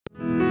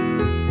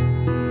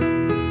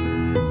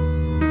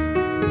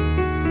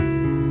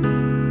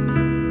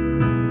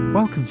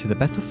Welcome to the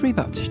Bethel Free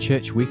Baptist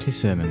Church weekly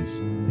sermons.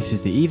 This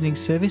is the evening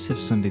service of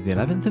Sunday the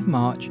 11th of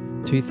March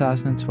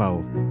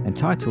 2012,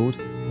 entitled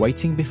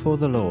Waiting Before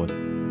the Lord,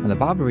 and the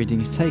Bible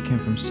reading is taken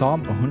from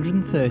Psalm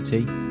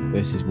 130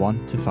 verses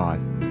 1 to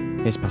 5.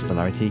 Here's Pastor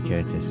Larry T.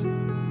 Curtis.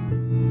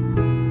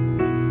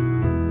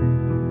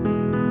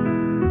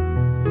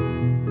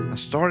 I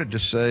started to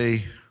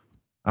say,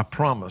 I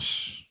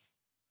promise,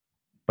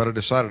 but I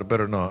decided I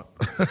better not.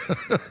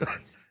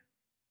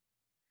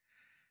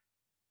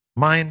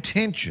 My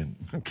intention,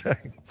 okay,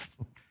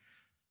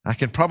 I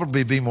can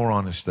probably be more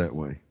honest that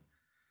way.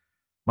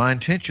 My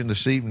intention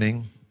this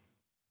evening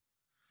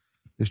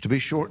is to be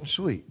short and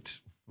sweet.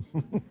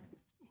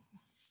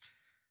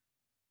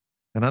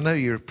 And I know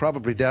you're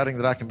probably doubting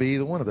that I can be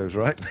either one of those,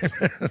 right?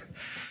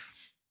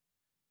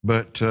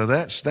 But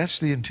that's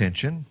the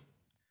intention.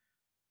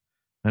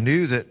 I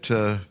knew that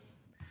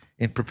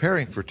in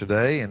preparing for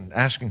today and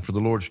asking for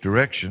the Lord's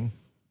direction,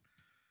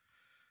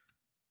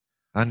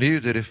 I knew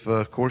that if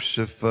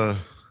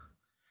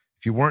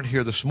you weren't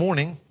here this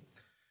morning,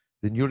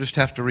 then you'll just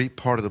have to reap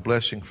part of the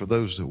blessing for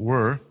those that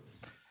were,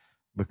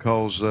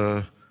 because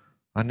I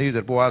knew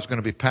that, I was going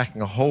to be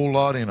packing a whole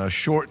lot in a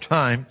short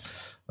time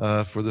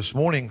for this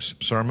morning's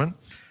sermon.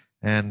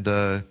 And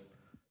as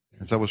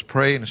I was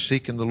praying and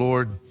seeking the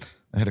Lord,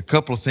 I had a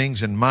couple of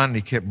things in mind, and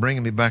He kept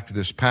bringing me back to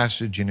this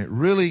passage, and it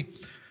really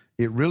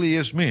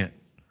is meant,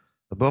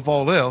 above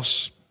all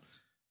else,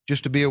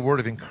 just to be a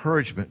word of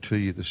encouragement to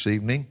you this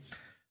evening.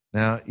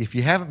 Now, if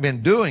you haven't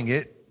been doing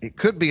it, it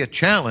could be a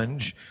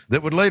challenge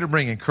that would later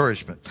bring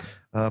encouragement.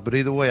 But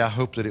either way, I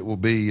hope that it will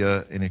be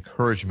an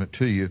encouragement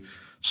to you.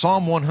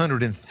 Psalm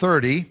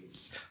 130,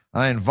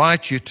 I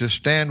invite you to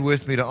stand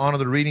with me to honor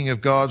the reading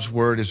of God's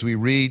Word as we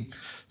read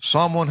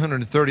Psalm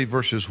 130,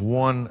 verses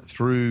 1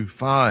 through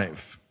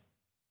 5.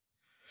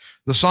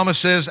 The psalmist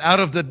says,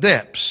 "Out of the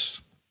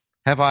depths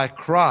have I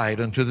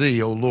cried unto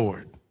Thee, O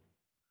Lord.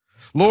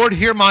 Lord,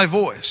 hear my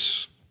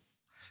voice.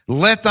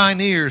 Let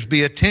Thine ears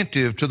be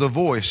attentive to the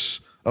voice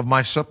of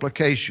my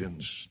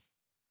supplications.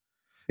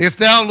 If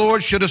Thou,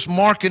 Lord, shouldest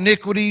mark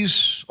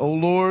iniquities, O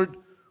Lord,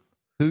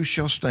 who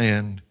shall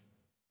stand?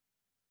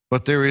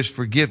 But there is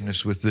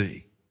forgiveness with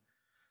Thee,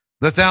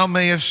 that Thou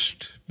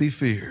mayest be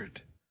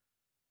feared.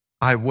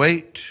 I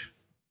wait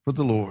for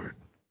the Lord.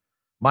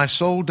 My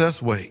soul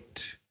doth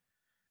wait,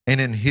 and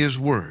in His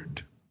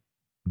word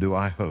do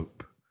I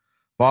hope."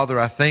 Father,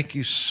 I thank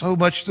You so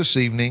much this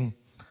evening,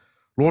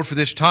 Lord, for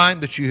this time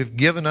that You have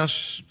given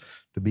us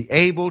to be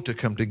able to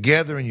come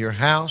together in Your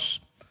house.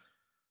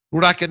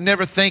 Lord, I can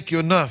never thank You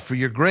enough for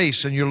Your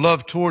grace and Your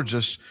love towards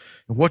us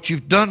and what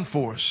You've done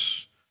for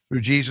us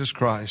through Jesus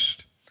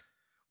Christ.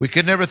 We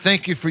can never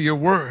thank You for Your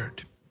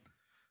word.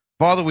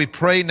 Father, we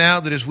pray now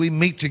that as we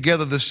meet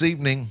together this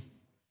evening,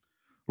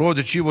 Lord,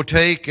 that You will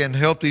take and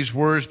help these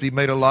words be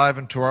made alive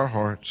into our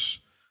hearts.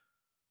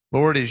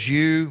 Lord, as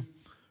You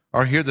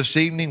are here this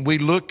evening, we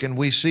look and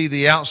we see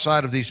the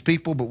outside of these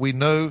people, but we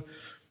know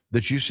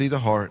that You see the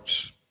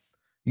hearts.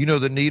 You know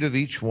the need of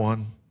each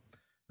one.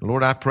 And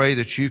Lord, I pray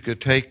that You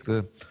could take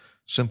the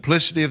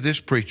simplicity of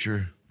this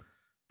preacher,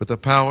 but the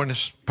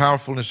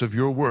powerfulness of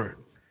Your word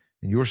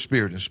and Your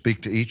Spirit, and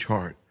speak to each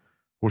heart.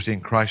 For it's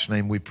in Christ's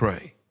name we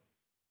pray.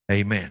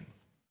 Amen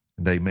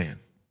and amen.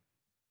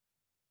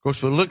 Of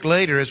course, we'll look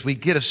later as we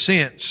get a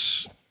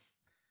sense.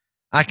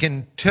 I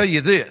can tell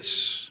you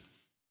this,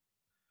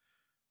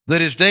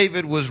 that as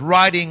David was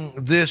writing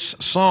this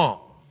song,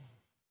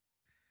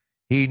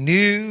 he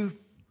knew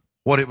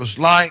what it was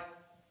like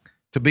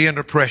to be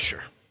under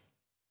pressure.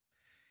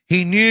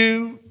 He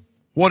knew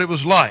what it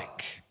was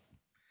like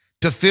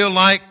to feel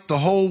like the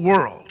whole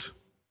world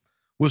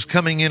was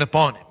coming in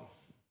upon him.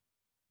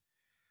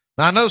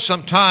 Now, I know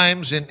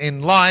sometimes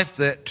in life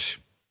that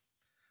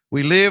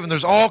we live, and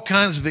there's all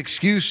kinds of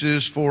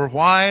excuses for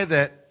why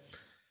that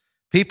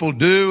people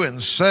do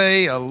and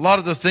say a lot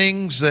of the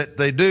things that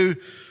they do.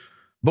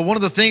 But one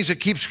of the things that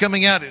keeps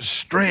coming out is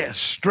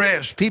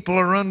stress. People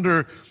are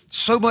under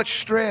so much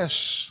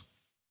stress.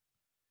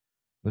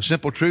 The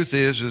simple truth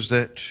is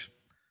that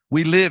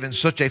we live in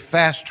such a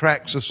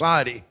fast-track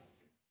society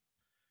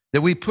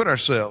that we put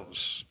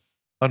ourselves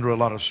under a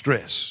lot of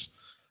stress,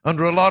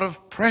 under a lot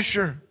of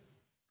pressure.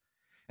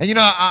 And you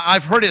know,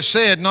 I've heard it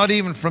said, not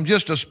even from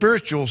just a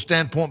spiritual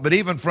standpoint, but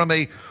even from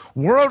a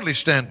worldly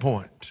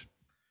standpoint,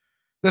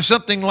 that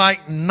something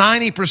like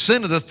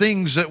 90% of the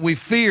things that we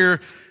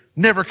fear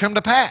never come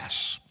to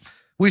pass.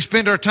 We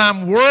spend our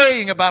time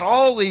worrying about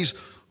all these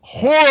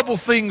horrible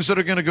things that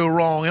are going to go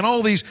wrong and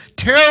all these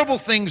terrible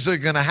things that are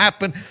going to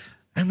happen,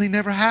 and they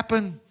never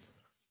happen.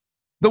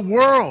 The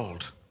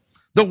world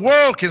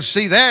can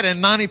see that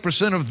in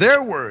 90% of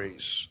their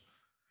worries.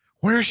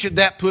 Where should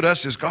that put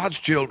us as God's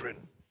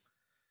children?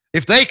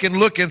 If they can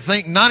look and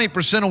think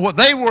 90% of what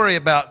they worry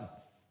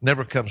about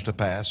never comes to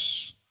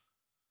pass.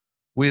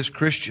 We as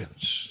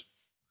Christians,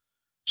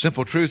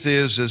 simple truth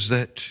is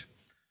that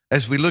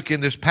as we look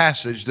in this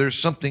passage, there's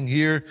something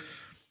here.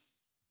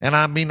 And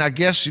I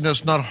guess,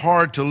 it's not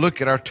hard to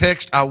look at our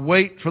text. I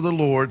wait for the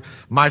Lord.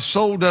 My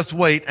soul doth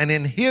wait, and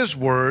in His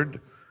word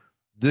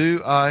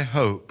do I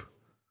hope.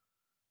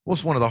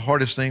 What's one of the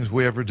hardest things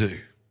we ever do?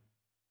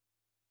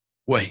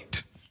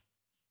 Wait.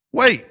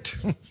 Wait.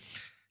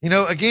 You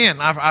know, again,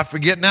 I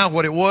forget now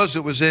what it was.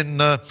 It was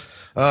in a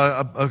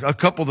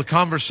couple of the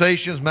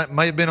conversations.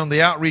 May have been on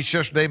the outreach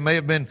yesterday, may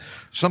have been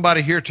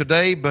somebody here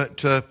today.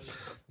 But,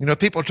 you know,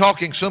 people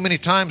talking so many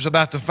times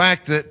about the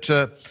fact that,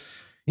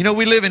 you know,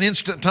 we live in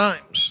instant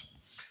times.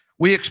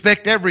 We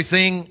expect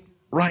everything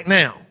right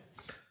now.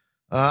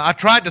 I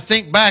tried to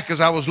think back as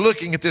I was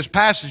looking at this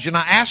passage, and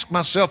I asked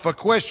myself a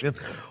question.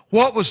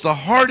 What was the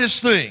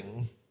hardest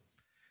thing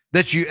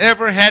that you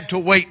ever had to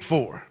wait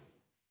for?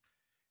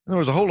 And there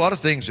was a whole lot of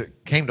things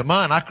that came to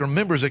mind. I can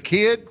remember as a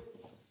kid,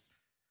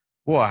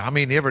 boy, I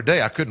mean, every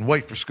day I couldn't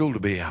wait for school to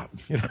be out,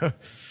 you know.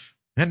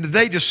 And the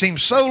day just seemed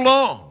so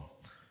long,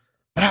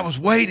 but I was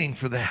waiting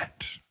for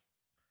that.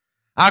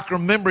 I can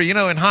remember, you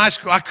know, in high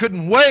school, I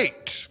couldn't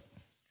wait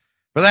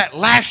for that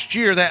last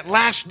year, that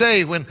last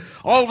day when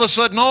all of a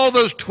sudden all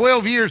those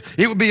 12 years,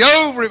 it would be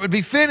over, it would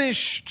be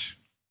finished.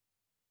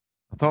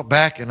 I thought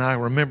back and I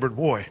remembered,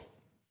 boy,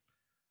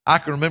 I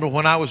can remember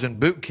when I was in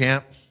boot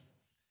camp,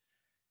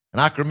 and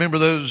I can remember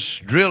those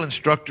drill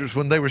instructors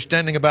when they were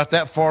standing about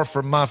that far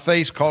from my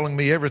face calling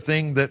me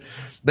everything that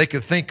they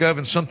could think of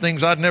and some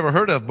things I'd never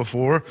heard of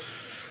before.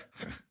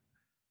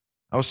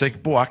 I was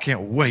thinking, boy, I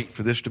can't wait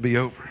for this to be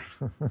over.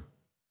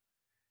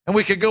 And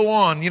we could go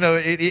on. You know,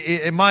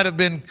 it might have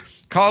been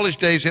college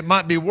days. It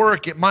might be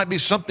work. It might be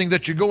something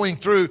that you're going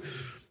through.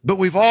 But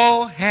we've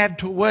all had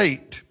to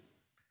wait.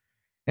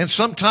 And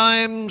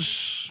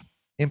sometimes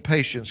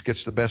impatience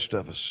gets the best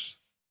of us.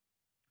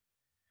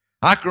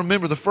 I can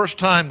remember the first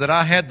time that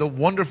I had the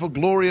wonderful,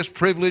 glorious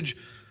privilege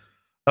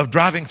of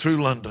driving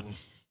through London.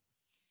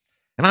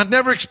 And I'd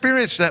never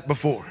experienced that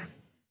before.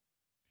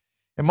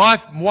 And my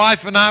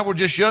wife and I were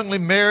just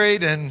youngly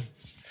married, and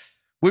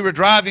we were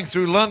driving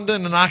through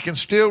London, and I can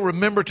still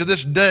remember to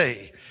this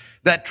day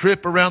that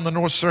trip around the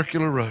North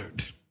Circular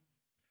Road.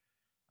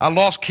 I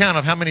lost count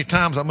of how many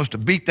times I must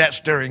have beat that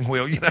steering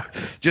wheel, you know,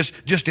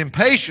 just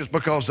impatience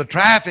because the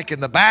traffic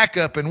and the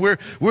backup, and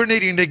we're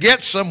needing to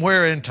get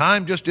somewhere, and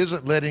time just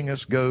isn't letting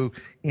us go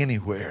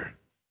anywhere.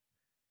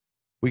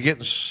 We get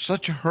in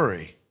such a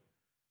hurry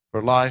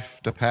for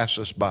life to pass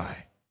us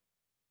by.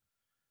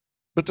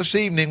 But this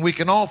evening, we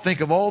can all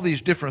think of all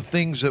these different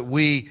things that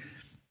we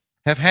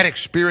have had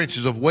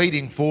experiences of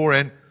waiting for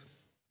and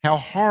how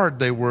hard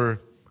they were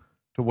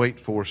to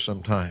wait for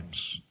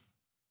sometimes.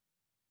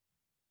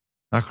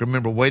 I can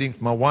remember waiting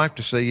for my wife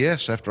to say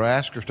yes after I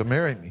asked her to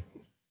marry me.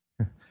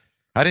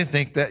 I didn't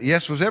think that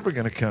yes was ever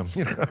going to come,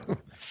 you know.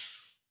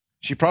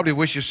 She probably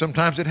wishes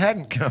sometimes it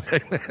hadn't come.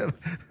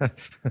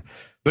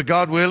 But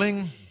God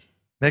willing,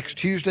 next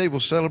Tuesday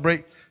we'll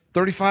celebrate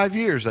 35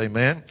 years,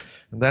 amen.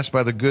 And that's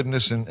by the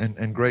goodness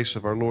and grace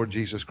of our Lord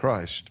Jesus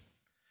Christ.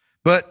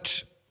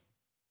 But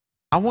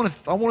I want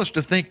us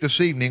to think this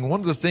evening,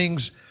 one of the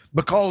things,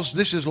 because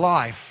this is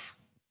life,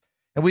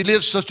 and we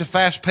live such a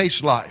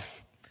fast-paced life,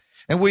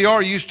 and we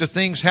are used to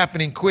things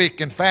happening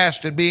quick and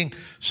fast and being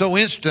so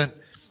instant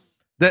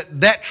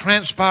that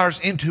transpires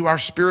into our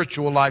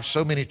spiritual life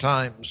so many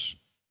times.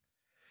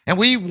 And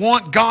we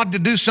want God to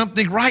do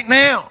something right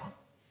now.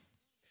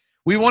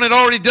 We want it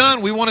already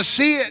done. We want to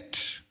see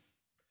it.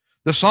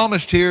 The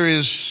psalmist here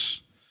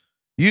is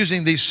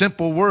using these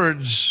simple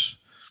words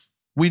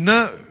we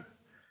know.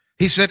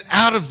 He said,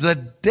 out of the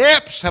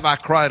depths have I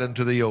cried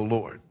unto thee, O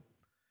Lord.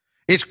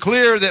 It's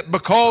clear that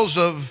because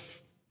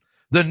of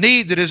the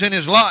need that is in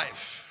his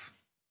life,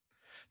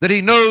 that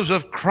he knows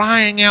of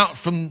crying out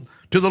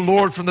to the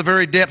Lord from the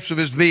very depths of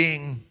his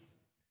being.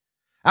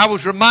 I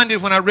was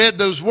reminded when I read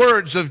those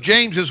words of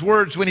James's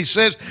words when he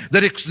says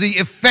that it's the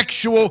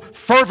effectual,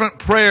 fervent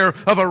prayer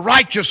of a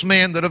righteous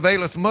man that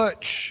availeth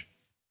much.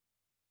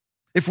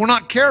 If we're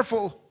not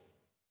careful,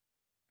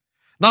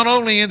 not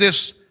only in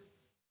this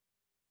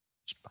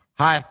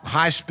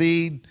high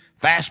speed,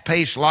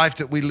 fast-paced life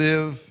that we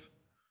live,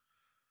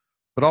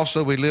 but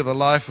also we live a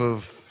life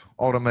of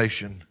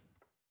automation.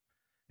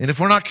 And if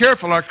we're not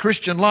careful, our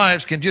Christian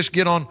lives can just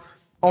get on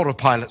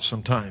autopilot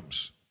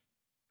sometimes.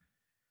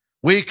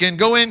 We can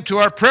go into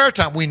our prayer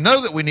time. We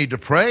know that we need to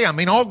pray. I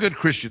mean, all good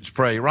Christians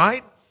pray,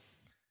 right?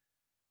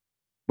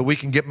 But we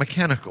can get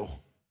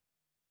mechanical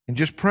in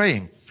just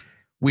praying.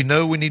 We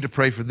know we need to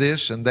pray for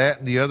this and that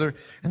and the other,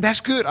 and that's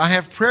good. I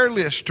have prayer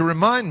lists to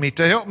remind me,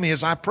 to help me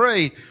as I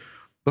pray.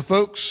 But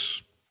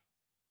folks,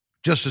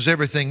 just as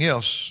everything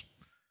else,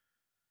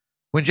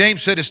 when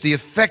James said it's the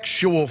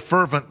effectual,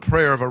 fervent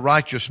prayer of a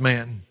righteous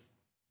man,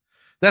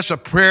 that's a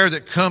prayer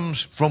that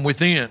comes from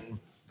within.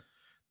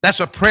 That's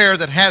a prayer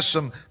that has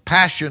some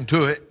passion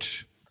to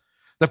it.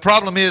 The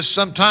problem is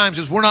sometimes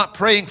is we're not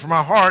praying from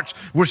our hearts,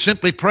 we're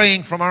simply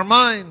praying from our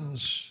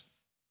minds.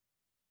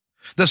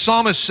 The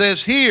psalmist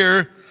says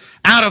here,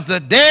 out of the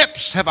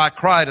depths have I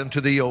cried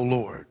unto thee, O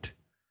Lord.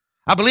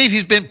 I believe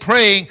he's been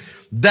praying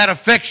that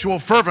effectual,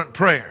 fervent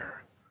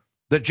prayer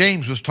that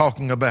James was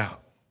talking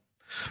about.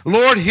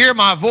 Lord, hear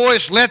my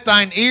voice. Let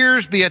thine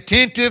ears be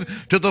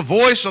attentive to the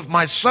voice of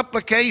my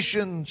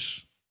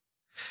supplications.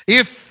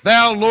 If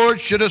thou, Lord,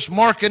 shouldest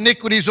mark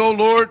iniquities, O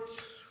Lord,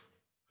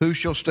 who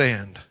shall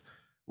stand?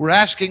 We're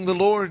asking the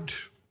Lord.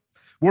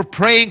 We're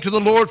praying to the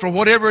Lord for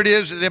whatever it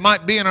is that it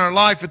might be in our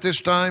life at this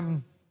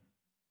time.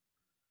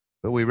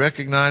 But we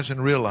recognize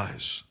and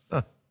realize,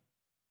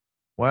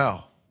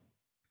 wow,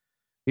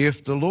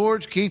 if the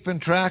Lord's keeping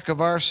track of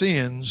our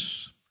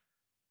sins,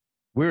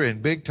 we're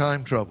in big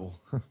time trouble.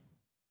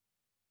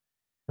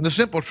 And the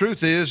simple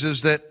truth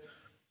is that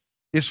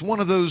it's one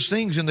of those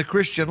things in the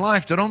Christian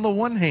life that on the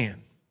one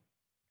hand,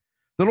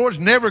 the Lord's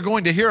never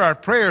going to hear our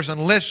prayers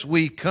unless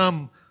we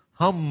come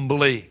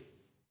humbly,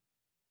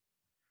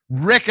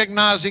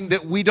 recognizing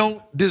that we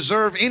don't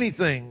deserve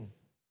anything.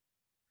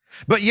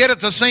 But yet at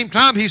the same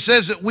time, He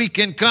says that we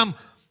can come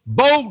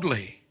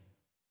boldly.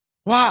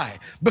 Why?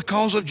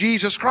 Because of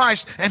Jesus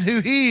Christ and who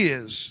He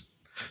is.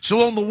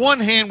 So on the one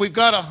hand, we've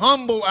got to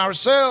humble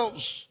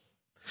ourselves.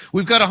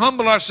 We've got to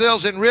humble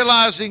ourselves in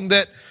realizing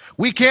that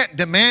we can't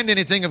demand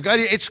anything of God.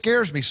 It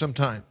scares me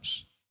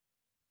sometimes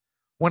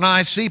when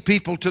I see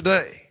people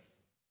today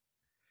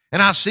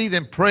and I see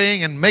them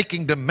praying and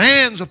making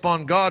demands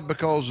upon God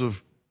because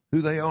of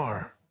who they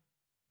are.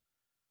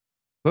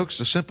 Folks,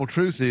 the simple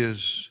truth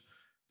is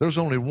there's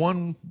only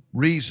one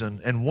reason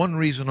and one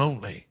reason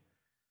only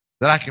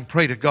that I can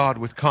pray to God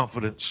with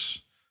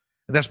confidence,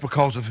 and that's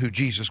because of who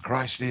Jesus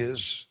Christ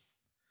is.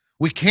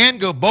 We can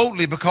go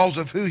boldly because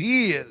of who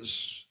He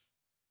is.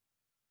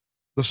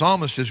 The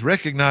psalmist is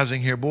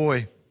recognizing here,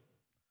 boy,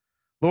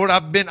 Lord,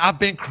 I've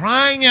been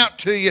crying out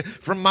to You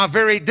from my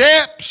very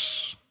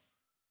depths.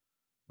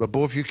 But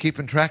boy, if you're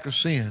keeping track of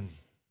sin,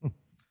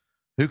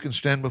 who can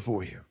stand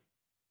before You?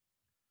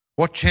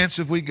 What chance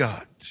have we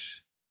got?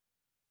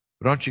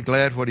 But aren't you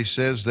glad what he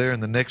says there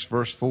in the next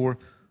verse 4?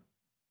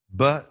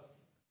 But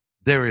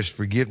there is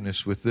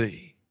forgiveness with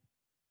Thee,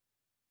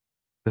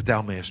 that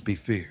Thou mayest be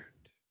feared.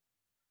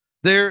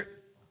 There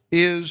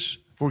is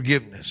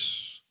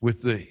forgiveness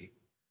with Thee.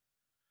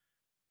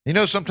 You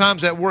know,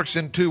 sometimes that works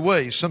in two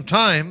ways.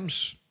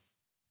 Sometimes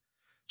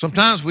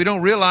we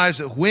don't realize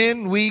that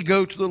when we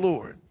go to the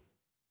Lord,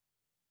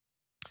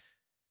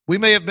 we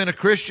may have been a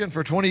Christian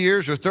for 20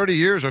 years or 30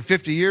 years or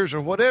 50 years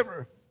or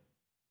whatever.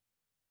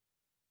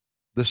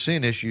 The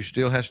sin issue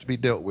still has to be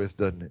dealt with,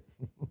 doesn't it?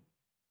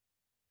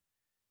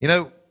 You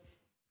know,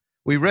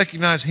 we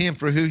recognize Him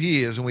for who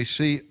He is and we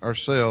see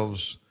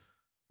ourselves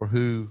for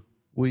who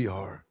we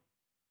are.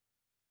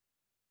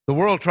 The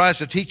world tries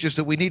to teach us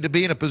that we need to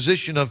be in a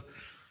position of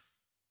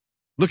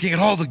looking at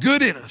all the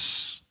good in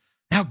us,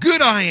 how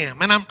good I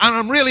am, and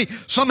I'm really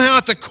somehow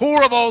at the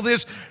core of all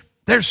this,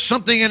 there's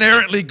something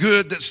inherently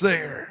good that's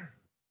there.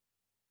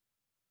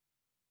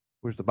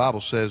 Whereas the Bible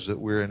says that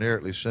we're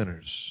inherently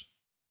sinners,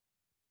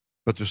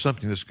 but there's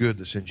something that's good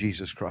that's in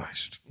Jesus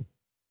Christ.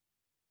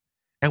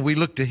 And we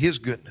look to His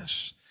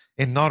goodness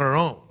and not our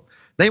own.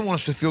 They want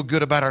us to feel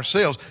good about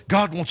ourselves.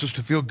 God wants us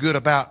to feel good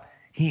about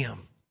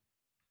Him,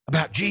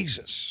 about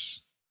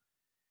Jesus.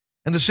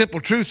 And the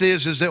simple truth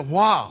is that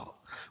while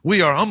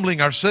we are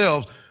humbling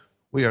ourselves,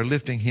 we are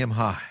lifting Him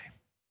high.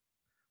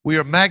 We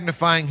are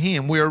magnifying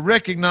Him. We are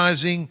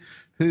recognizing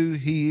who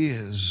He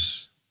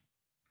is.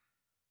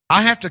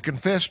 I have to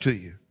confess to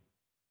you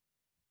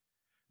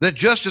that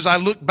just as I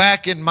look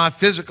back in my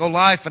physical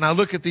life and I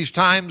look at these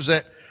times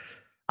that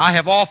I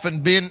have often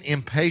been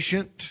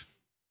impatient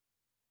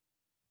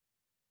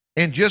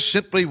and just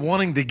simply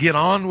wanting to get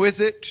on with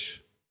it,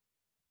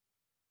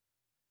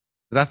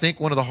 that I think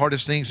one of the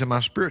hardest things in my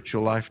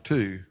spiritual life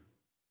too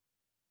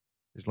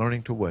is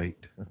learning to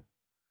wait.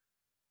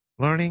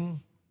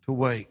 Learning to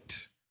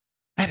wait.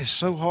 That is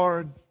so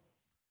hard.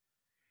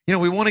 You know,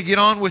 we want to get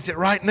on with it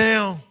right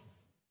now.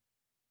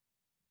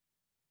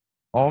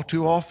 All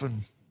too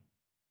often,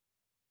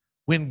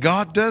 when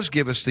God does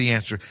give us the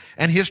answer,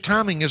 and His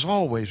timing is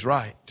always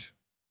right,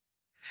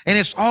 and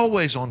it's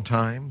always on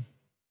time.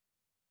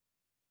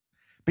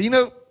 But you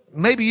know,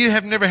 maybe you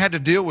have never had to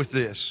deal with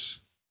this.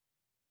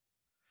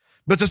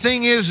 But the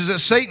thing is that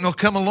Satan will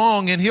come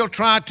along and he'll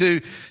try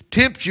to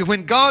tempt you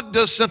when God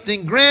does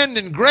something grand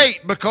and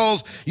great,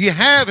 because you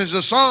have, as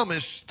a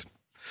psalmist,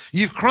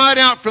 you've cried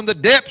out from the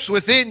depths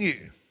within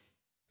you.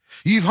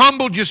 You've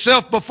humbled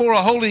yourself before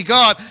a holy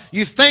God.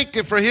 You've thanked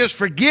Him for His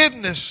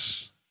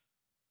forgiveness.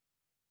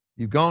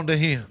 You've gone to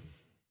Him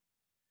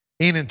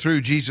in and through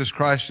Jesus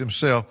Christ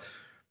Himself.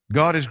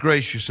 God is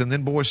gracious, and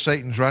then, boy,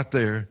 Satan's right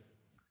there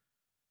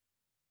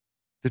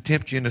to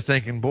tempt you into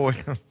thinking, boy,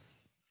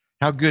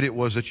 how good it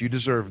was that you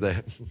deserved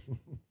that.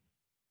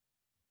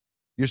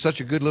 You're such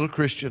a good little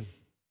Christian.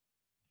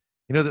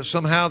 You know that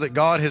somehow that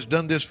God has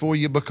done this for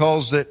you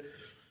because that,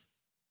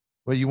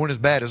 well, you weren't as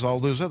bad as all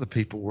those other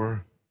people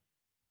were.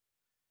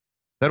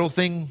 That old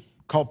thing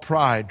called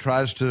pride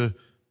tries to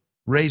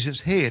raise its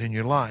head in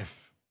your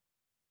life.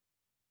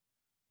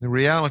 The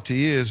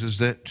reality is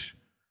that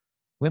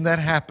when that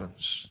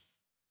happens,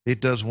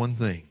 it does one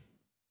thing.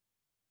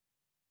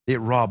 It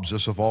robs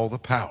us of all the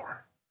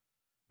power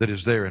that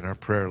is there in our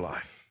prayer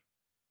life.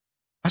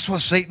 That's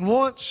what Satan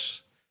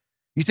wants.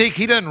 You think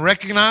he doesn't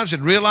recognize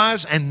and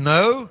realize and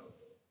know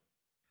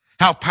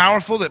how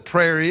powerful that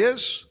prayer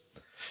is?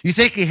 You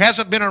think he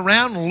hasn't been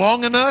around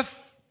long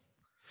enough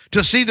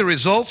to see the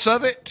results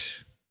of it?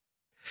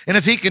 And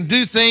if he can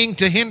do things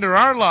to hinder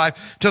our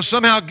life, to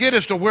somehow get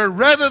us to where,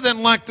 rather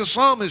than like the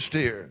psalmist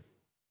here,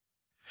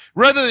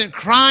 rather than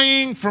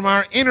crying from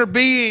our inner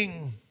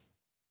being,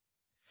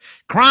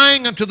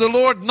 crying unto the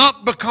Lord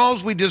not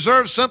because we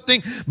deserve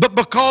something, but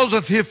because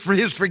of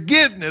His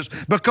forgiveness,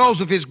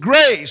 because of His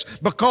grace,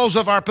 because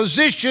of our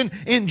position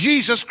in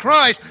Jesus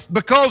Christ,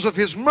 because of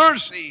His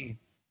mercy,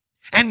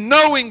 and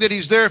knowing that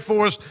He's there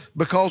for us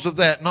because of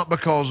that, not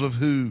because of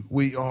who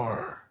we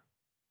are.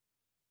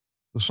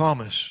 The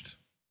psalmist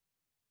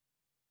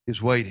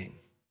is waiting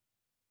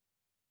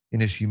in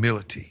his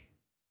humility.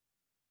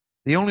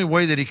 The only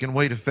way that he can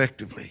wait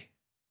effectively,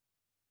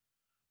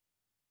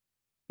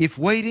 if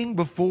waiting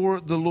before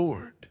the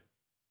Lord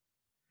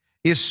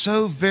is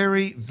so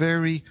very,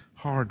 very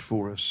hard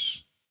for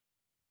us,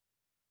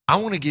 I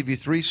want to give you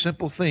 3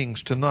 simple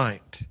things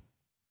tonight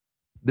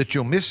that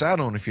you'll miss out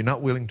on if you're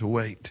not willing to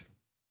wait.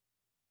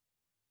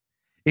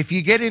 If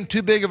you get in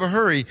too big of a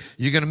hurry,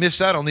 you're going to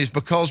miss out on these,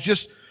 because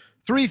just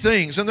 3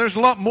 things, and there's a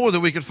lot more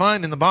that we could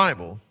find in the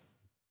Bible,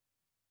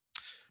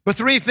 but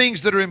 3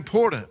 things that are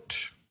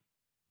important.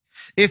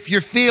 If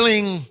you're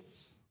feeling,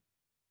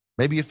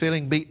 maybe you're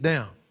feeling beat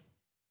down,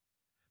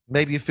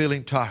 maybe you're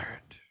feeling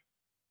tired,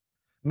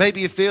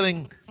 maybe you're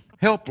feeling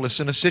helpless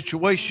in a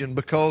situation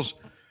because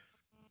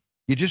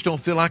you just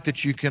don't feel like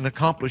that you can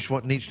accomplish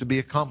what needs to be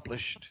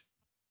accomplished.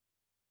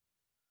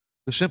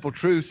 The simple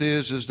truth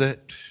is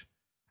that,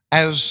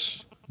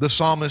 as the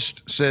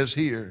psalmist says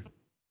here,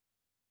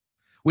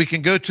 we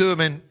can go to him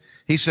and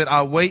he said,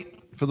 I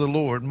wait for the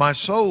Lord. My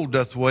soul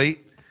doth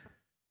wait,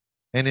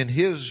 and in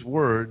His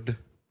word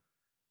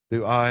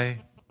do I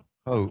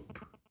hope.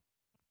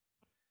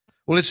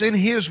 Well, it's in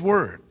His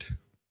word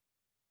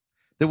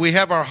that we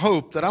have our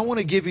hope, that I want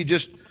to give you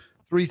just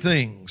 3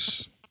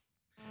 things.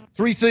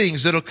 3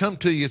 things that'll come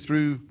to you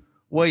through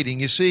waiting.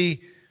 You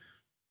see,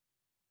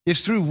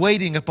 it's through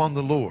waiting upon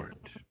the Lord.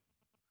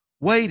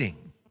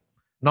 Waiting,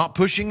 not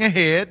pushing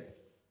ahead,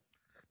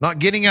 not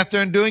getting out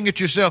there and doing it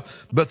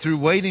yourself, but through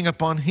waiting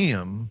upon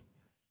Him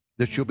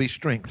that you'll be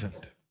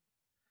strengthened.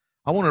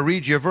 I want to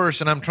read you a verse,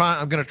 and I'm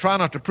going to try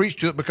not to preach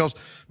to it because,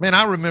 man,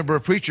 I remember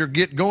a preacher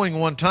get going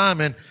one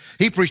time, and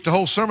he preached a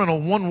whole sermon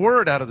on one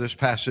word out of this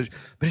passage,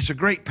 but it's a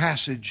great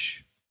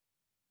passage.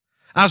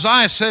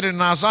 Isaiah said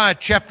in Isaiah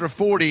chapter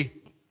 40,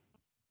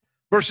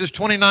 verses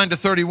 29 to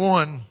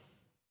 31,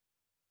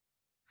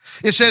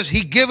 it says,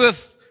 He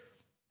giveth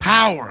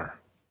power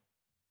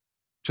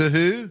to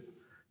who?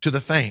 To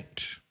the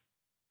faint.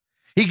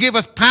 He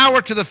giveth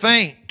power to the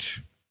faint,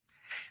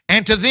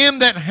 and to them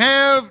that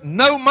have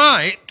no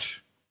might,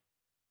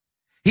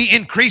 He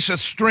increaseth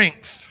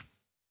strength.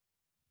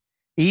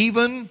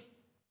 Even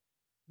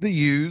the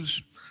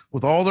youths,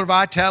 with all their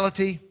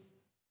vitality,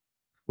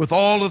 with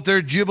all of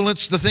their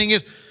jubilance, the thing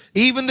is,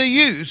 even the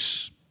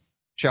youths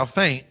shall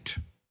faint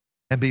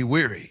and be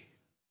weary,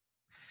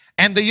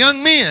 and the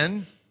young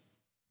men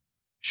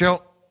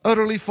shall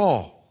utterly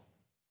fall.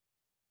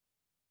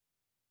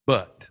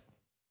 But,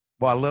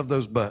 boy, I love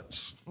those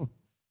buts.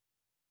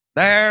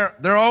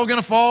 They're all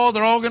going to fall.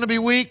 They're all going to be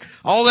weak.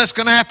 All that's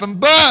going to happen.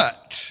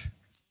 But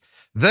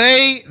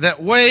they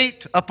that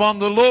wait upon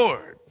the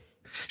Lord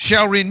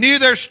shall renew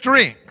their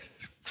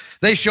strength.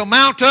 They shall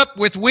mount up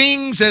with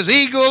wings as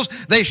eagles.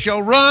 They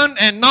shall run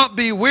and not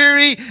be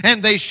weary,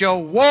 and they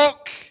shall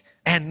walk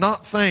and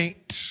not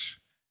faint.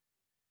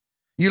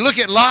 You look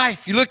at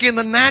life. You look in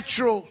the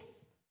natural.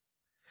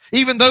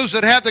 Even those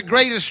that have the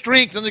greatest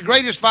strength and the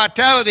greatest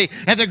vitality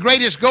and the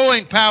greatest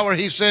going power,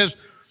 He says,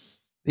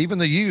 even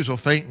the youths will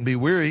faint and be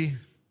weary.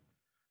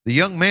 The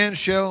young man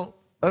shall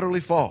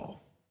utterly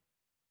fall.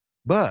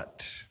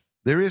 But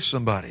there is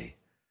somebody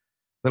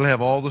that'll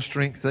have all the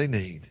strength they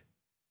need.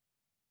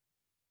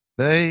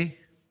 They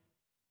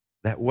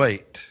that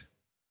wait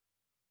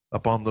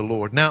upon the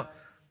Lord. Now,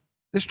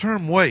 this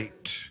term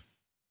wait,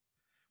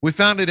 we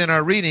found it in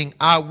our reading,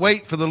 I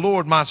wait for the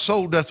Lord, my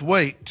soul doth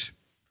wait.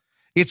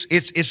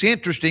 It's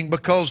interesting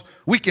because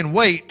we can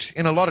wait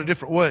in a lot of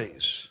different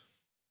ways.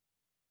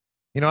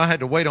 You know, I had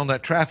to wait on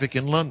that traffic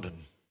in London,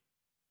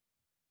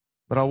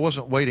 but I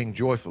wasn't waiting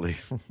joyfully.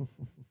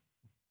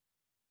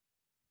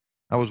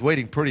 I was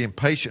waiting pretty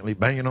impatiently,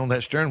 banging on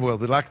that steering wheel,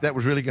 like that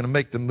was really going to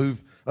make them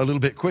move a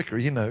little bit quicker,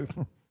 you know.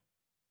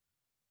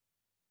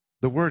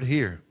 The word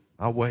here,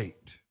 I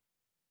wait,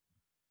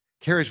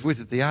 carries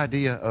with it the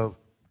idea of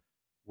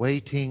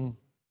waiting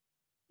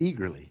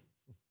eagerly.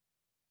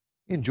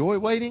 Enjoy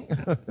waiting?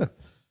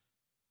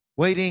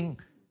 Waiting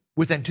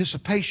with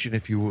anticipation,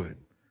 if you would.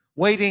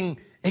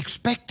 Waiting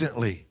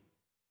expectantly.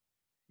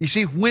 You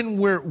see, when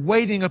we're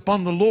waiting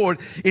upon the Lord,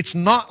 it's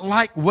not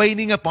like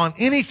waiting upon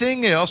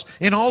anything else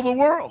in all the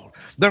world.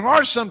 There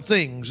are some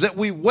things that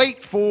we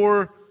wait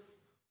for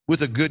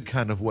with a good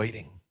kind of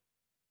waiting.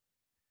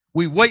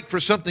 We wait for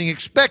something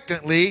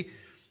expectantly,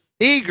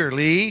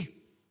 eagerly.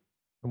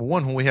 Number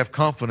one, when we have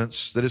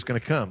confidence that it's going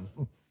to come,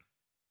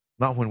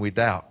 not when we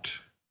doubt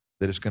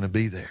that it's going to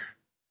be there.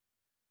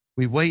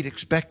 We wait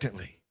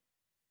expectantly.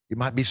 It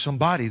might be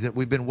somebody that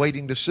we've been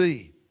waiting to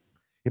see.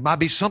 It might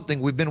be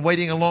something we've been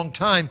waiting a long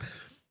time,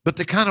 but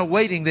the kind of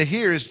waiting that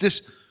here is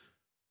this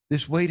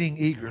This waiting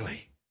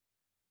eagerly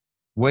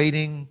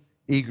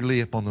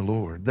upon the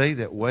Lord. They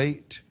that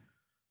wait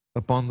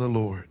upon the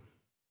Lord.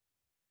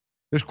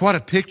 There's quite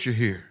a picture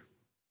here.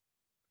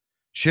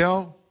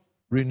 Shall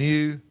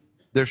renew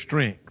their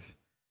strength.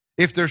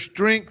 If their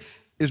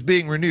strength is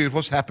being renewed,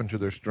 what's happened to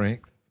their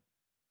strength?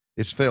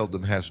 It's failed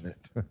them, hasn't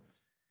it?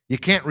 You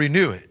can't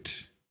renew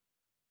it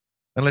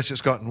unless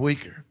it's gotten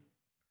weaker,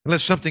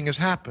 unless something has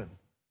happened.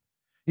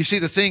 You see,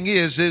 the thing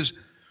is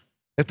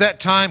at that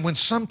time when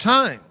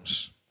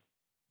sometimes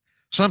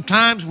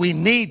we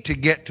need to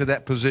get to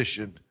that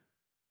position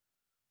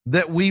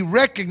that we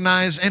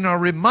recognize and are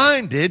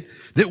reminded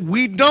that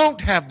we don't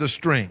have the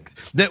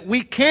strength, that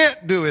we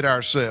can't do it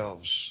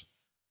ourselves.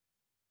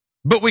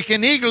 But we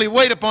can eagerly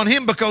wait upon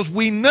Him because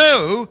we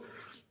know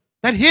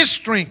that His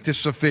strength is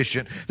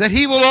sufficient, that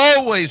He will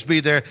always be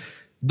there.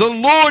 The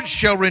Lord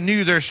shall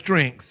renew their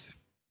strength.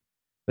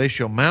 They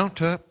shall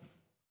mount up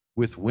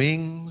with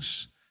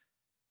wings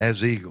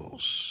as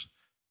eagles.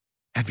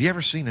 Have you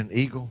ever seen an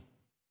eagle?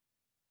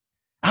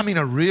 I mean,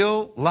 a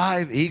real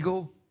live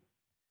eagle.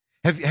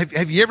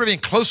 Have you ever been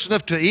close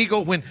enough to an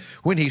eagle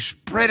when he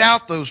spread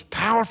out those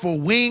powerful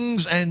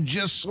wings and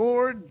just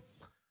soared?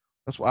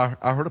 That's why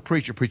I heard a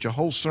preacher preach a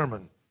whole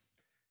sermon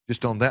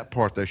just on that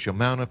part. They shall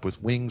mount up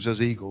with wings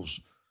as eagles.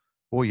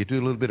 Boy, you do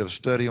a little bit of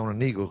study on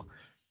an eagle.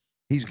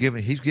 He's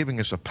giving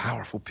us a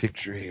powerful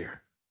picture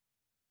here.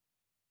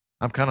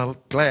 I'm kind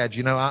of glad,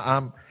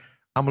 I'm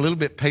a little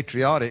bit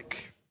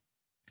patriotic.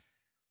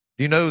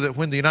 Do you know that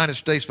when the United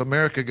States of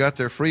America got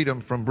their freedom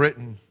from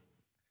Britain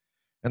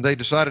and they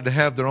decided to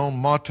have their own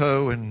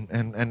motto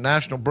and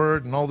national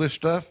bird and all this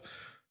stuff,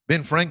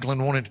 Ben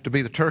Franklin wanted it to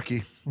be the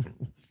turkey.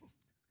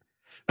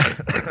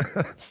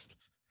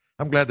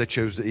 I'm glad they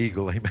chose the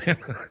eagle, amen.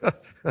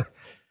 That's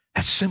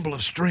a symbol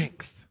of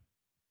strength.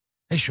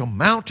 They shall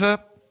mount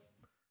up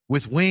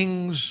with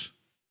wings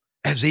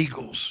as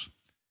eagles.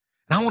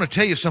 And I want to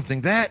tell you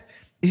something, that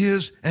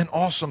is an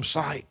awesome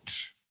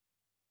sight.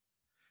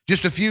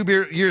 Just a few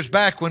years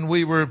back when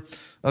we were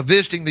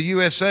visiting the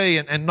USA,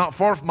 and not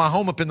far from my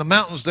home up in the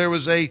mountains, there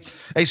was a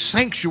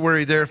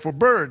sanctuary there for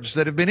birds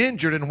that have been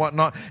injured and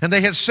whatnot, and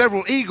they had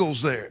several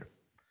eagles there.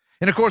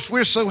 And of course,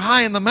 we're so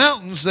high in the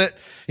mountains that,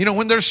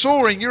 when they're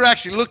soaring, you're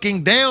actually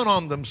looking down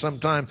on them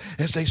sometimes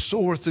as they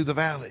soar through the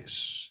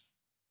valleys.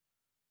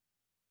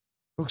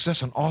 Folks,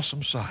 that's an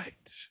awesome sight.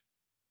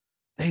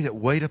 They that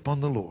wait upon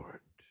the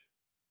Lord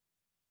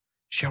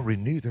shall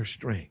renew their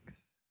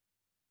strength.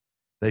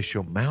 They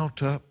shall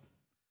mount up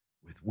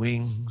with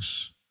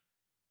wings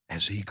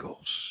as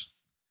eagles.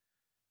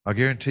 I'll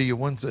guarantee you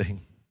one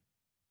thing,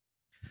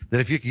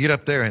 that if you could get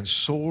up there and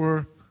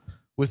soar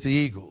with the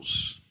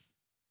eagles,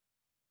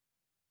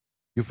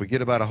 you'll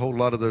forget about a whole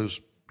lot of those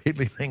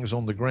piddly things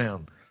on the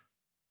ground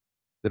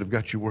that have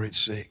got you worried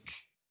sick.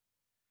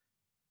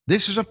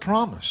 This is a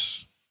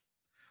promise.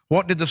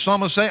 What did the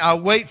psalmist say? I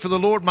wait for the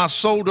Lord, my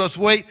soul doth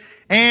wait,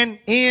 and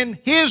in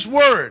His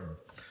word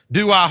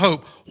do I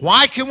hope.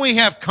 Why can we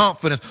have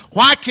confidence?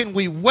 Why can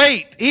we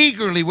wait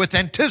eagerly with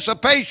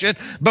anticipation?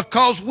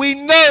 Because we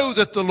know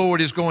that the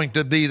Lord is going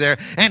to be there.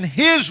 And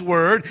His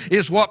word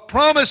is what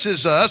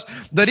promises us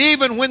that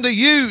even when the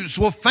youths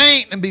will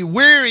faint and be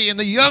weary and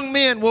the young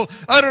men will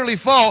utterly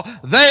fall,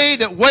 they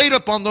that wait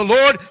upon the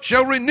Lord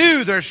shall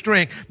renew their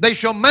strength. They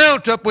shall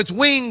mount up with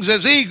wings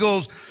as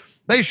eagles.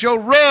 They shall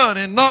run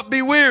and not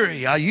be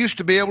weary. I used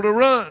to be able to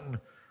run.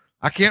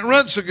 I can't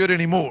run so good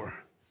anymore.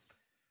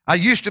 I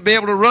used to be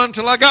able to run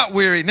till I got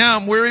weary. Now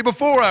I'm weary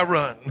before I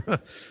run.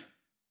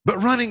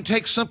 But running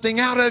takes something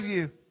out of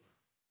you.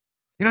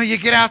 You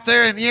get out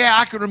there and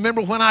I can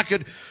remember when I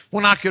could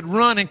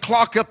run and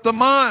clock up the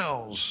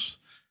miles.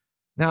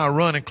 Now I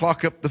run and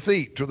clock up the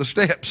feet or the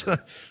steps.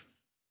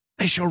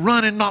 They shall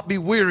run and not be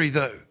weary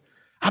though.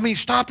 I mean,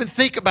 stop and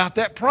think about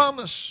that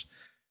promise.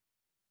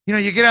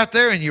 You get out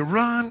there and you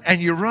run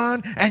and you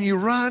run and you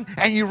run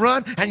and you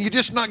run and you're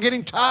just not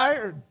getting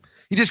tired.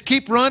 You just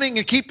keep running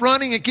and keep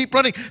running and keep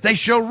running. They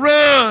shall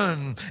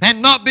run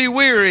and not be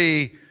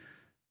weary.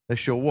 They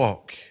shall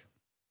walk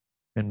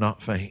and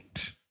not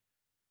faint.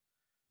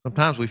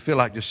 Sometimes we feel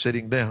like just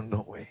sitting down,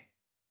 don't we?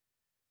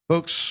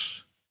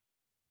 Folks,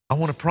 I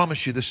want to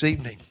promise you this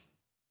evening,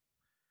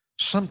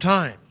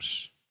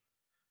 sometimes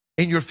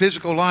in your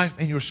physical life,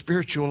 in your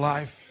spiritual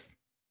life,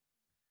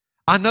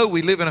 I know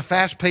we live in a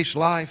fast-paced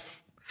life.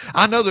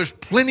 I know there's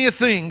plenty of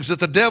things that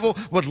the devil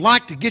would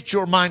like to get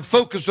your mind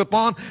focused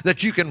upon,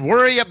 that you can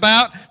worry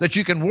about, that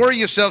you can worry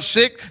yourself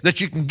sick, that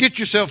you can get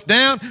yourself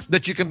down,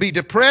 that you can be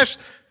depressed,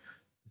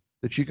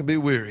 that you can be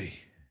weary.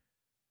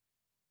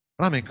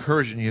 But I'm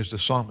encouraging you as the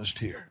psalmist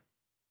here.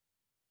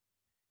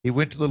 He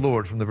went to the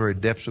Lord from the very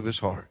depths of his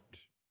heart.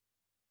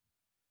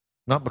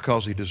 Not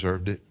because he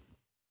deserved it.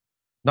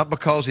 Not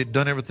because he'd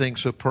done everything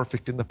so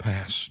perfect in the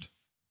past.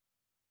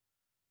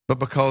 But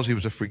because he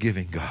was a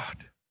forgiving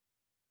God.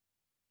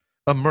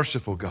 A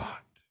merciful God.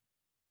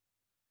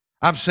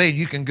 I'm saying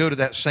you can go to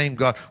that same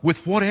God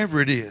with whatever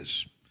it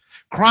is,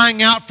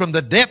 crying out from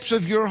the depths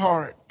of your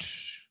heart.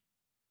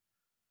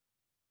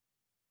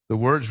 The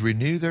words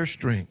renew their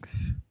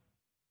strength.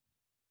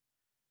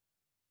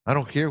 I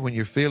don't care when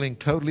you're feeling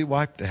totally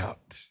wiped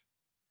out.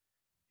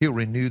 He'll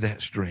renew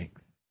that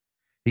strength.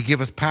 He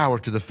giveth power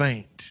to the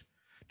faint.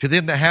 To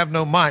them that have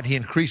no might, he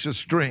increaseth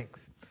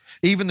strength.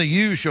 Even the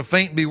youth shall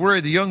faint and be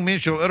weary. The young men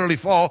shall utterly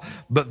fall.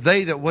 But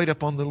they that wait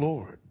upon the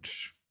Lord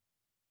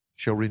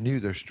shall renew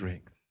their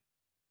strength.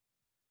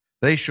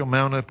 They shall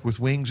mount up with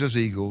wings as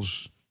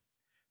eagles.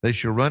 They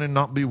shall run and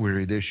not be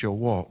weary. They shall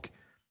walk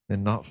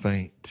and not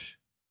faint.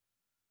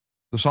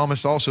 The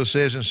psalmist also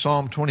says in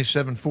Psalm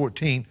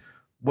 27:14,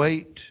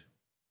 wait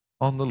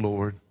on the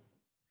Lord.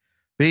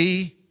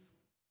 Be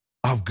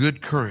of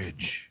good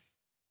courage,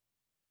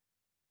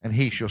 and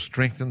he shall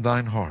strengthen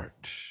thine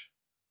heart.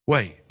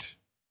 Wait,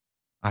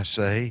 I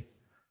say,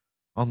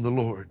 on the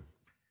Lord.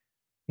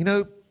 You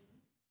know,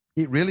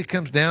 it really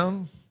comes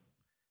down,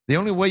 the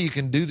only way you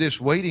can do this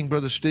waiting,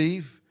 Brother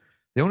Steve,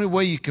 the only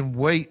way you can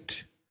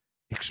wait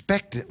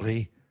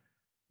expectantly,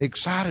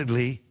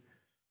 excitedly,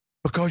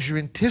 because you're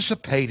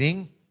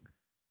anticipating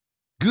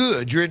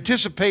good. You're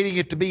anticipating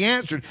it to be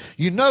answered.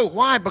 You know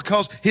why?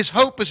 Because his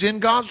hope is in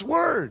God's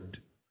word.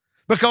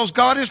 Because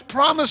God has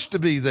promised to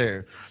be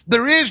there.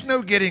 There is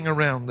no getting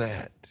around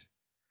that.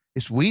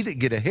 It's we that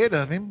get ahead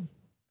of him.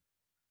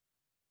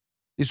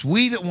 It's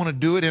we that want to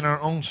do it in our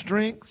own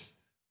strength.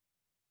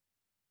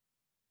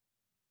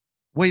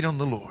 Wait on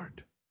the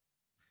Lord.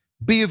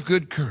 Be of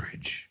good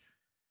courage,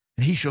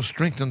 and he shall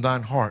strengthen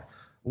thine heart.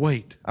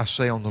 Wait, I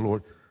say, on the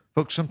Lord.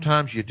 Folks,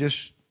 sometimes you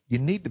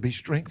need to be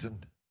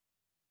strengthened.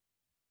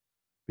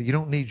 But you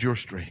don't need your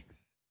strength.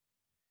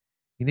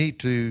 You need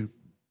to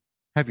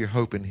have your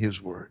hope in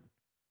his word.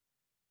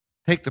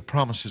 Take the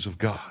promises of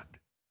God.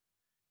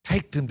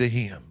 Take them to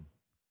him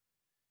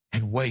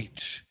and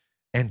wait,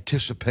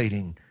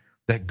 anticipating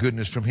that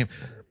goodness from him.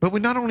 But we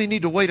not only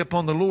need to wait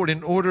upon the Lord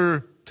in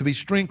order to be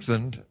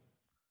strengthened,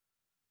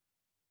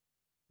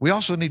 we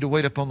also need to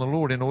wait upon the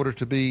Lord in order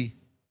to be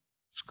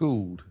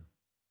schooled.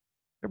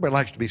 Everybody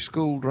likes to be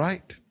schooled,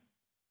 right?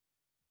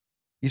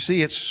 You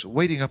see, it's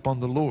waiting upon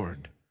the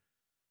Lord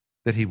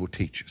that he will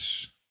teach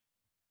us.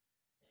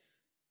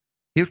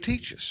 He'll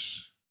teach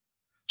us.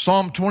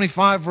 Psalm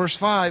 25 verse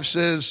 5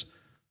 says,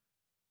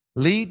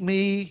 lead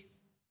me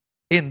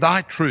in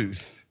thy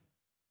truth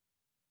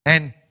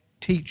and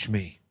teach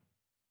me.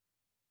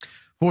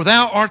 For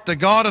thou art the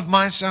God of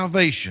my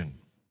salvation.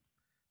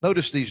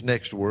 Notice these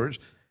next words.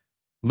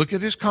 Look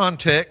at his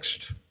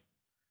context.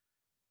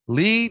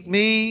 Lead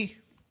me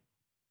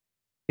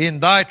in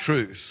thy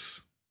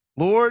truth.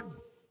 Lord,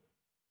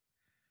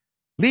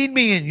 lead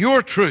me in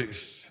your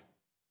truth.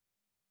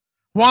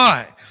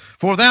 Why?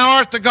 For thou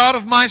art the God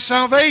of my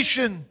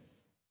salvation.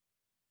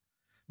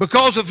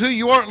 Because of who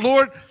you are,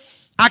 Lord,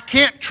 I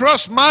can't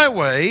trust my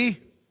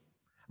way,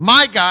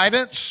 my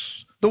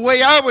guidance, the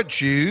way I would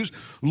choose.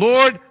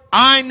 Lord,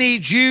 I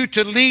need you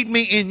to lead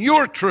me in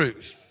your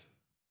truth.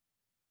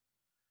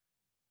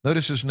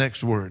 Notice his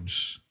next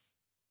words.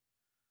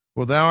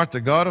 For thou art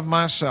the God of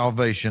my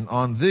salvation.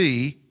 On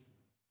thee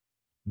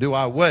do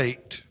I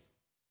wait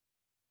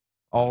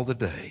all the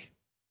day.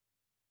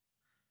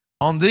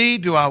 On thee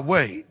do I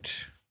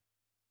wait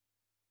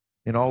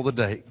in all the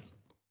day.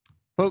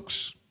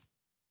 Folks,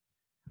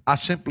 I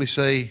simply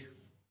say,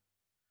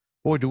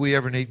 boy, do we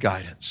ever need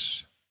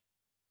guidance.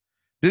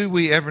 Do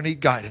we ever need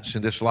guidance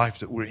in this life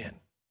that we're in?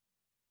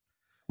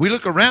 We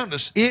look around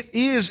us. It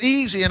is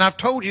easy, and I've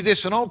told you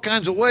this in all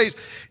kinds of ways.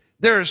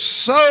 There's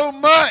so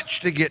much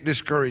to get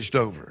discouraged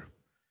over.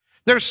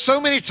 There's so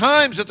many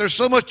times that there's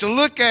so much to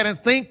look at and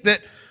think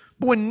that,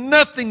 boy,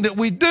 nothing that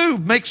we do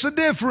makes a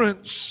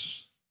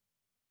difference.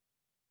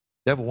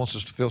 The devil wants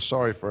us to feel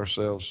sorry for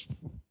ourselves.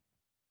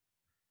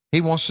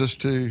 He wants us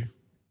to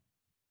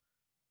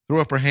throw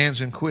up our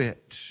hands and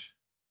quit.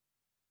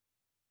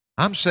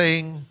 I'm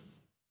saying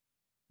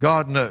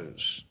God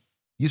knows.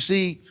 You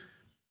see,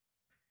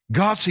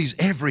 God sees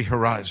every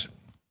horizon.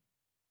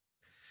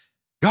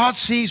 God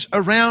sees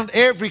around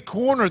every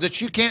corner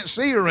that you can't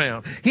see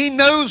around. He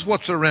knows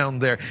what's around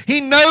there.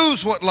 He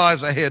knows what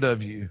lies ahead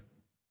of you.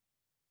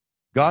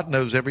 God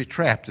knows every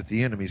trap that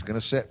the enemy's going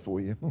to set for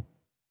you.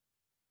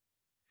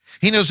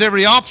 He knows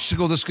every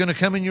obstacle that's going to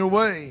come in your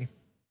way.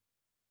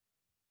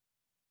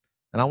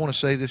 And I want to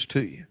say this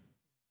to you.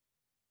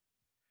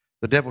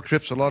 The devil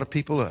trips a lot of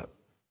people up.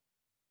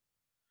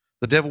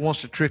 The devil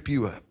wants to trip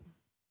you up.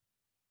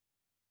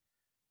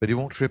 But he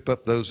won't trip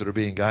up those that are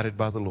being guided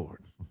by the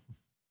Lord.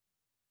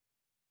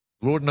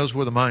 The Lord knows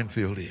where the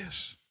minefield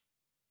is.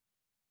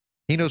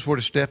 He knows where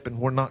to step and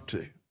where not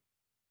to.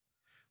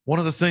 One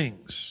of the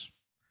things,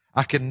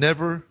 I can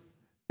never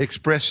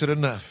express it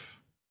enough.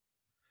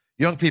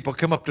 Young people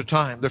come up to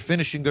time. They're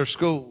finishing their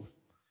school.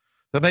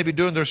 They may be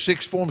doing their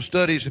sixth form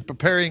studies and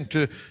preparing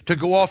to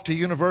go off to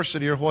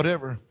university or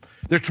whatever.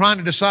 They're trying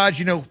to decide,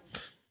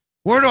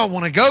 where do I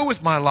want to go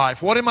with my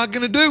life? What am I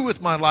going to do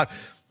with my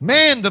life?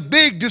 Man, the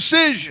big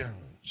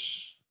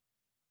decisions.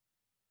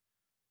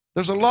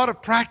 There's a lot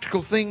of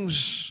practical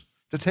things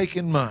to take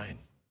in mind.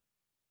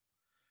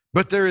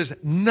 But there is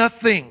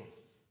nothing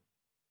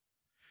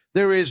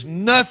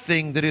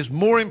that is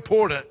more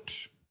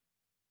important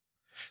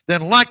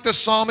than, like the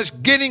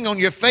psalmist, getting on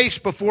your face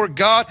before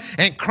God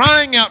and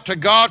crying out to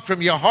God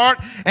from your heart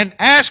and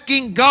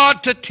asking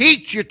God to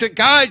teach you, to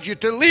guide you,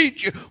 to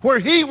lead you where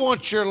He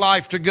wants your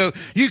life to go.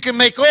 You can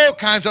make all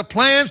kinds of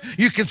plans.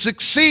 You can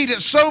succeed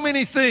at so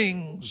many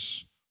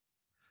things.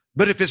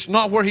 But if it's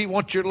not where He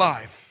wants your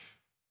life,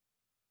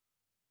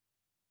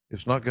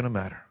 it's not going to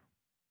matter.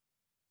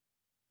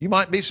 You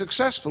might be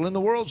successful in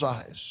the world's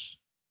eyes,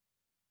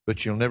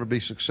 but you'll never be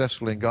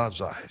successful in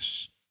God's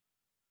eyes.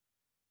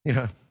 You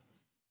know,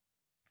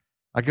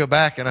 I go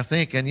back and I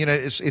think, and you know,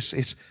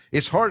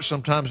 it's hard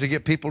sometimes to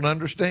get people to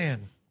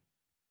understand.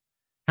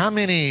 How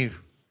many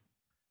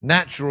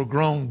natural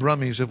grown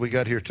Brummies have we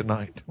got here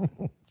tonight?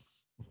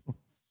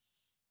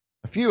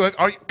 A few.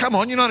 Come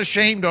on, you're not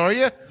ashamed, are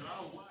you?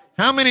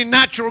 How many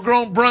natural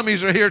grown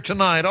Brummies are here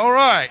tonight? All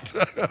right.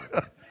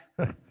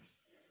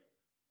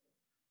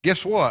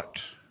 Guess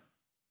what?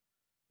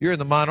 You're in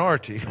the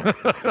minority.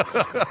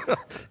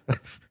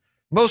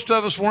 Most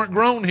of us weren't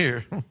grown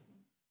here,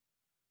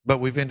 but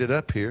we've ended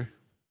up here.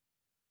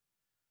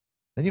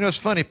 And you know, it's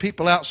funny,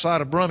 people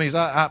outside of Brummies,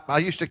 I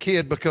used to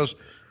kid because,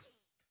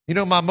 you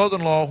know, my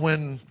mother-in-law,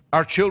 when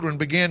our children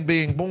began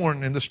being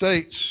born in the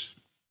States,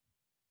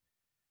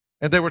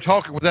 and they were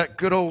talking with that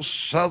good old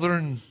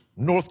Southern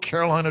North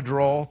Carolina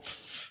drawl.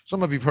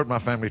 Some of you have heard my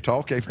family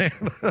talk, amen.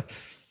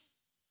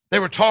 They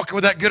were talking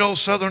with that good old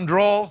Southern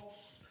drawl.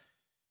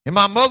 And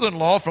my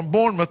mother-in-law from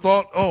Bournemouth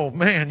thought, oh,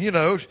 man, you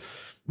know,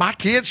 my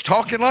kid's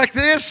talking like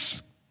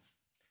this.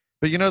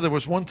 But, you know, there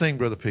was one thing,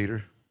 Brother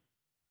Peter.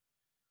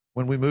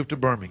 When we moved to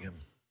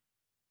Birmingham,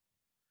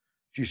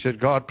 she said,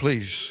 God,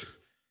 please,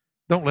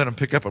 don't let him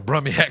pick up a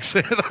Brummie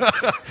accent.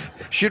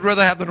 She'd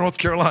rather have the North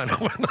Carolina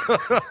one.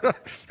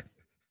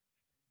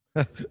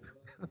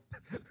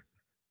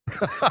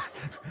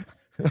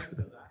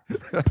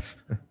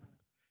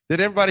 Did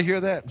everybody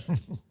hear that?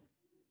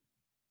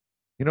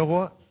 You know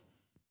what?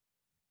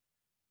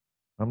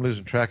 I'm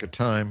losing track of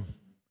time.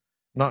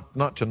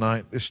 Not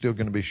tonight. It's still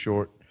going to be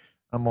short.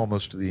 I'm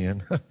almost to the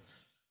end.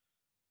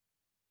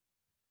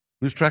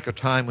 Lose track of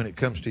time when it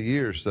comes to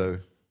years, though.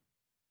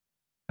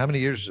 How many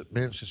years has it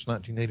been since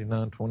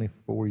 1989?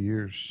 24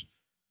 years.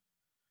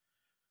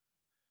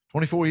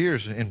 24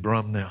 years in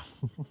Brum now.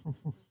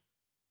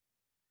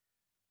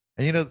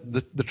 And you know,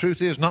 the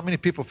truth is, not many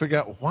people figure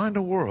out, why in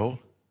the world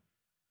do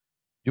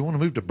you want to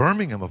move to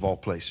Birmingham of all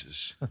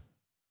places?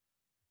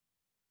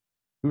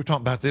 We were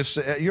talking about this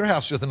at your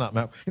house the other night.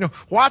 You know,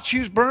 why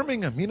choose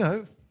Birmingham? You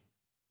know,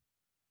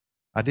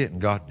 I didn't.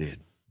 God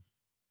did.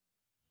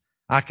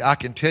 I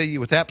can tell you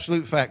with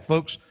absolute fact,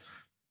 folks,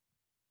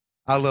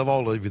 I love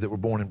all of you that were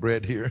born and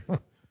bred here.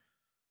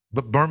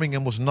 But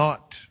Birmingham was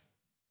not,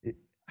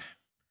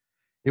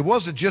 it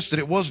wasn't just that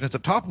it wasn't at the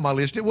top of my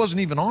list. It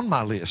wasn't even on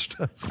my list.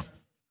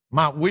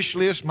 My wish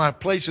list, my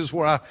places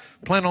where I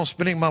plan on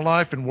spending my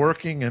life and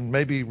working and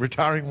maybe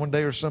retiring one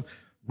day or something,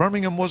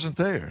 Birmingham wasn't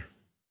there.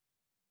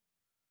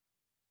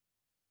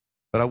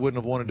 But I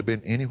wouldn't have wanted to be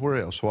anywhere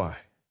else. Why?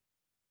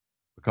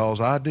 Because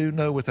I do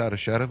know without a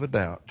shadow of a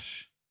doubt,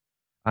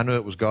 I know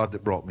it was God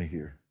that brought me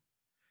here.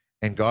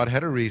 And God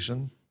had a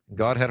reason, and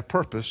God had a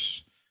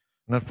purpose.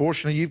 And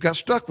unfortunately, you've got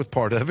stuck with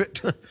part of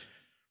it.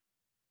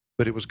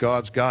 But it was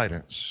God's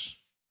guidance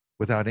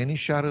without any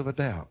shadow of a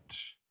doubt.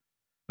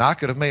 Now, I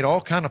could have made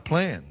all kind of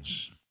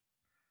plans.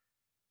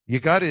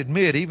 You got to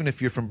admit, even if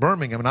you're from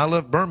Birmingham, and I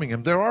love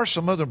Birmingham, there are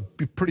some other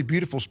pretty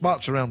beautiful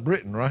spots around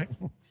Britain, right?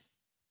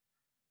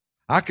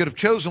 I could have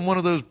chosen one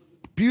of those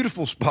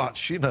beautiful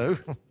spots, you know.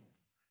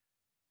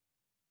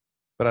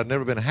 But I'd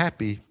never been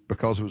happy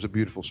because it was a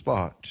beautiful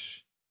spot.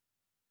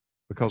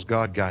 Because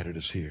God guided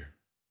us here.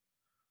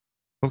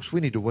 Folks,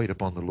 we need to wait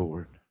upon the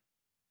Lord.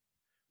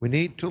 We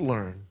need to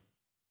learn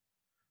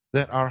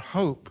that our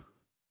hope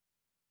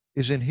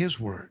is in His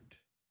Word,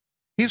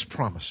 His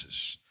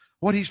promises,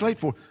 what He's laid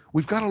for.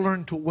 We've got to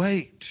learn to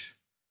wait.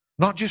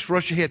 Not just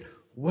rush ahead.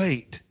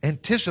 Wait,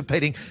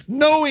 anticipating,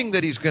 knowing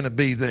that He's going to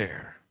be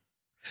there.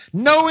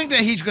 Knowing that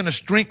He's going to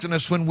strengthen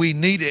us when we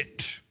need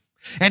it.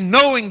 And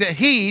knowing that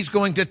He's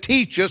going to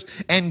teach us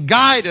and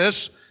guide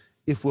us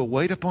if we'll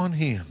wait upon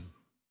Him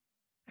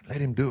and let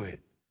Him do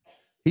it.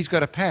 He's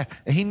got a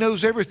path, and He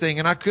knows everything,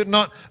 and I could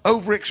not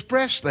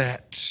overexpress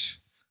that.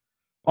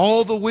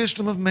 All the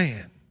wisdom of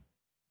man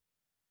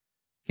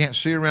can't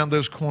see around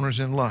those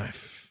corners in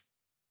life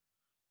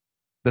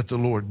that the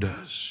Lord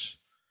does.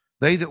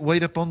 They that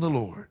wait upon the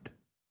Lord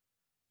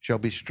shall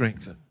be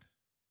strengthened,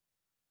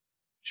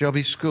 shall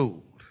be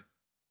schooled.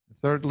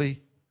 Thirdly,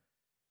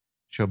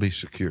 shall be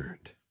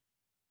secured.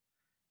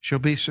 Shall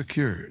be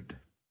secured.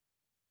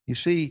 You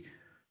see,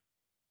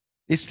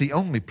 it's the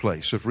only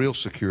place of real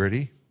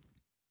security.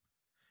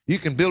 You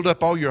can build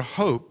up all your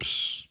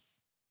hopes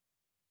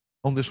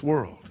on this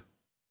world,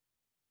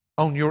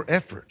 on your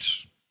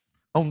efforts,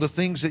 on the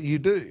things that you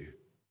do,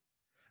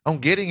 on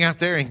getting out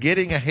there and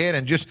getting ahead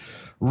and just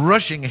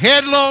rushing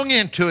headlong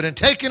into it and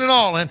taking it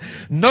all. And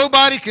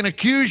nobody can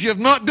accuse you of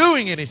not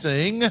doing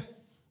anything.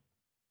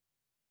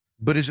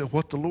 But is it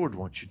what the Lord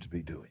wants you to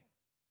be doing?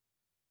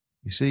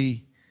 You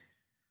see,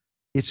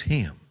 it's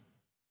Him.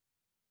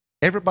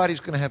 Everybody's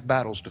going to have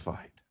battles to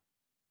fight.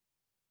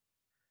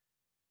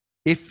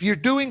 If you're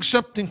doing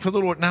something for the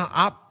Lord, now,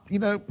 I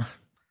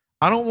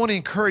don't want to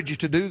encourage you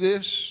to do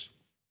this,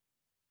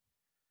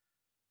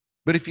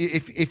 but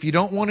if you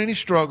don't want any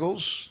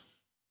struggles,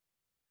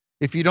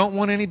 if you don't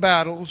want any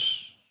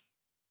battles,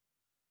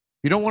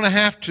 you don't want to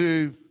have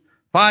to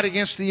fight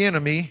against the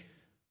enemy,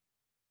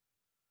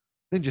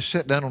 then just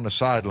sit down on the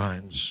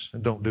sidelines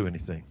and don't do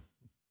anything.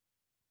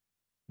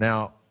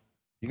 Now,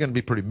 you're going to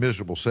be pretty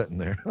miserable sitting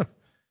there.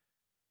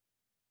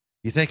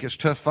 You think it's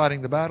tough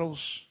fighting the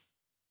battles?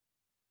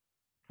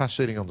 Try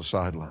sitting on the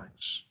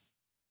sidelines.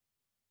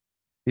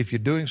 If you're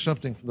doing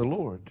something for the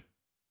Lord,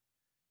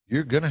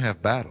 you're going to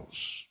have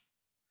battles.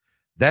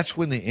 That's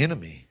when the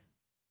enemy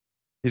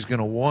is going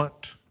to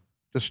want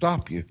to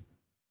stop you.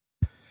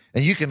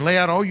 And you can lay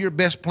out all your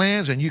best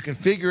plans and you can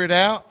figure it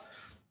out,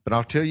 but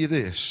I'll tell you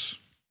this.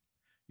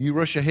 You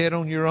rush ahead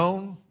on your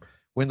own.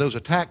 When those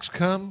attacks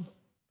come,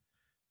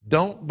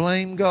 don't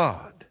blame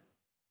God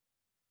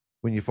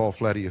when you fall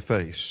flat on your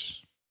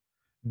face.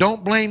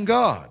 Don't blame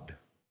God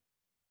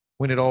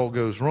when it all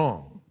goes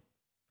wrong.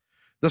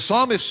 The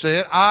psalmist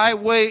said, I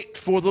wait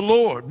for the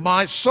Lord.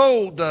 My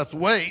soul doth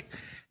wait,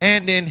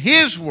 and in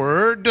His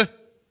word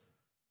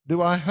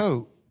do I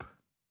hope.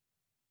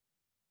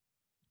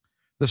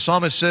 The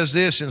psalmist says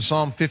this in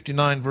Psalm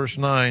 59, verse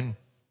 9.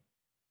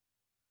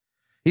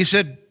 He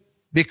said,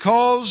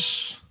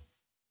 because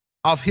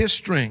of His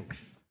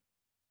strength,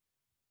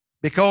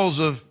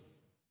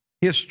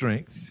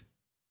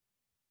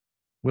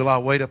 will I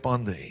wait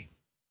upon Thee,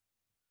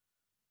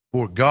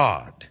 for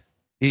God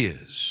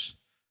is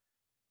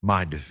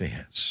my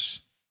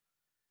defense.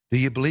 Do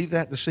you believe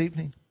that this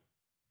evening?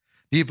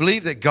 Do you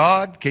believe that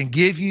God can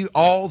give you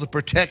all the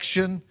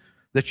protection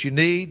that you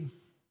need?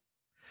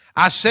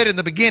 I said in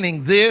the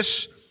beginning,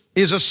 this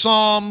is a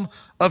psalm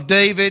of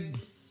David.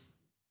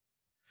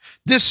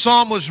 This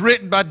psalm was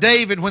written by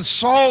David when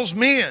Saul's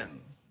men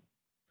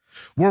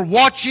were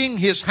watching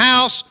his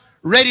house,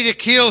 ready to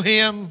kill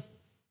him.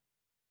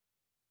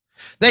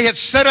 They had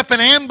set up an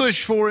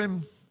ambush for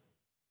him.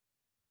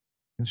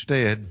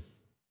 Instead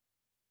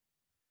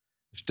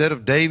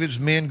of David's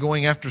men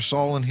going after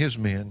Saul and his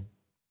men,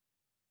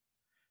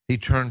 he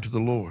turned to the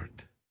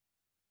Lord.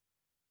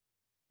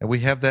 And we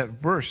have that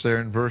verse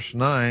there in verse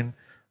 9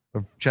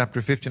 of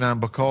chapter 59.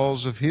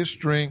 Because of His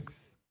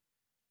strength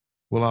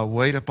will I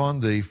wait upon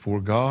Thee, for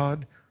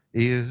God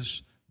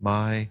is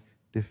my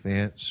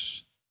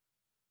defense.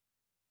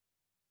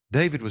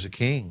 David was a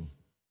king.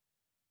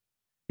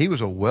 He was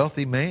a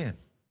wealthy man.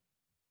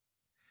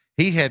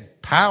 He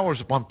had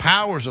powers upon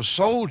powers of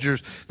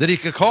soldiers that he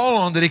could call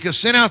on, that he could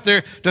send out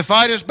there to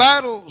fight his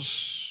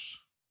battles.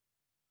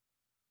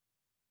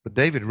 But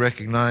David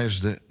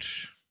recognized that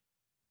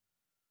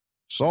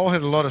Saul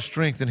had a lot of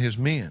strength in his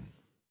men.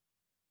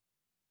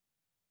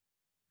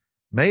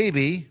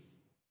 Maybe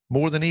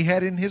more than he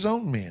had in his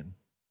own men.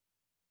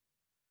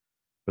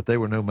 But they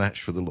were no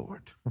match for the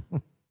Lord.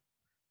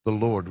 The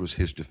Lord was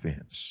his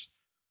defense.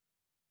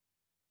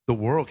 The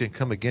world can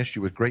come against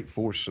you with great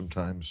force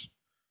sometimes.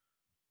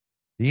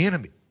 The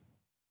enemy.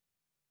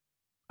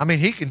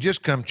 He can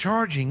just come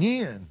charging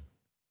in.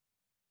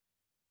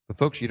 But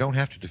folks, you don't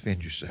have to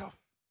defend yourself.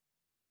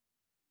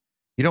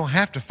 You don't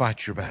have to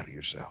fight your battle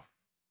yourself.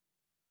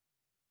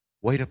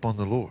 Wait upon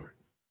the Lord.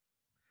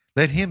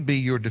 Let Him be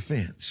your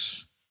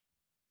defense.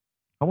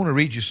 I want to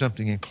read you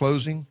something in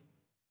closing.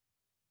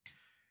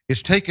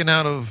 It's taken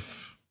out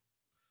of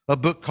a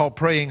book called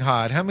Praying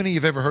Hyde. How many of you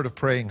have ever heard of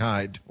Praying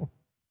Hyde?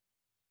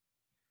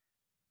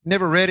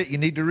 Never read it? You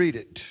need to read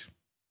it.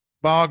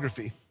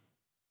 Biography.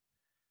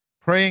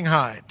 Praying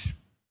Hyde.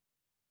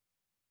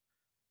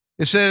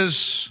 It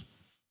says,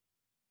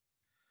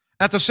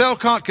 at the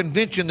Selcott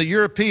Convention, the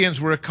Europeans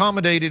were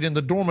accommodated in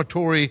the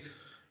dormitory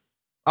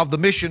of the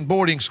mission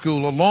boarding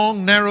school, a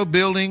long, narrow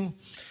building,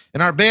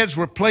 and our beds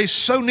were placed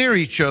so near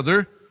each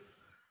other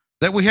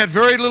that we had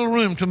very little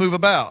room to move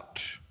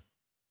about.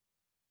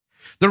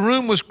 The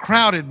room was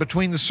crowded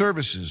between the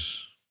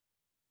services.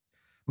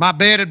 My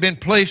bed had been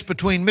placed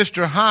between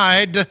Mr.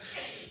 Hyde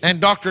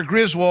and Dr.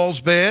 Griswold's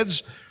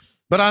beds,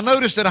 but I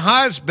noticed that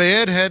Hyde's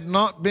bed had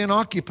not been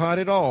occupied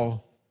at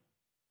all.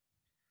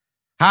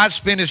 Hyde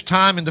spent his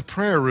time in the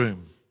prayer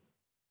room.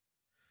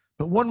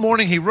 But one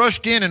morning he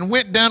rushed in and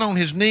went down on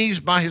his knees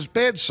by his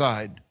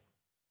bedside.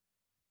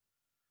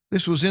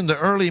 This was in the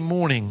early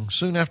morning,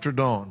 soon after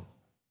dawn.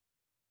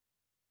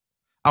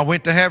 I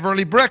went to have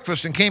early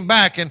breakfast and came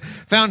back and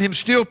found him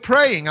still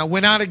praying. I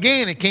went out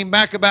again and came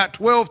back about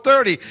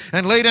 12:30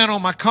 and lay down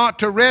on my cot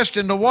to rest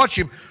and to watch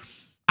him.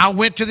 I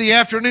went to the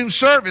afternoon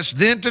service,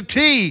 then to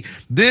tea,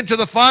 then to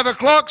the 5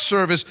 o'clock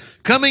service,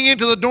 coming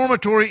into the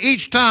dormitory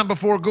each time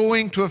before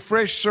going to a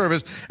fresh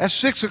service. At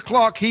 6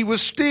 o'clock, he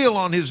was still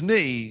on his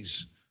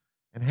knees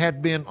and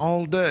had been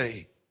all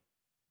day.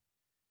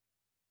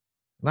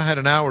 And I had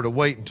an hour to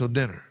wait until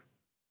dinner.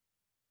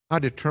 I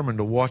determined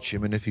to watch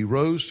him, and if he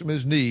rose from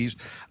his knees,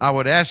 I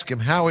would ask him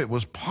how it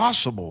was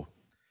possible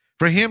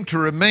for him to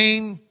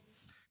remain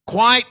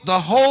quite the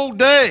whole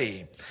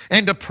day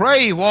and to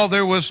pray while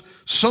there was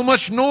so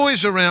much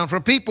noise around,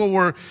 for people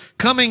were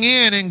coming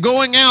in and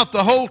going out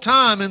the whole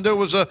time, and there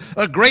was a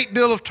great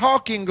deal of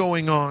talking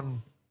going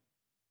on.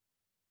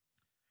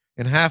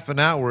 In half an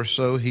hour or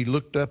so, he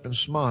looked up and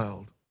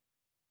smiled.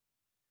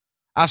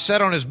 I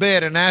sat on his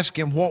bed and asked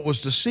him what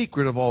was the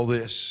secret of all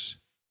this.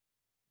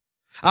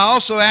 I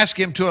also asked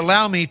him to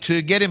allow me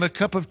to get him a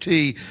cup of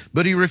tea,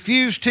 but he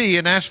refused tea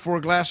and asked for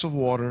a glass of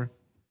water.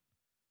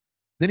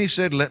 Then he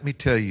said, let me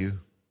tell you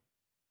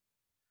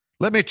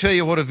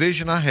what a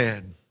vision I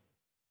had.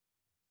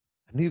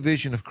 A new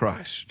vision of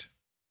Christ.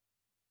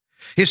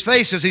 His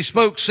face as he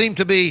spoke seemed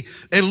to be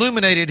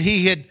illuminated.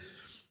 He had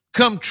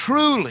come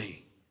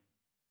truly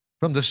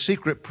from the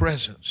secret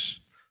presence,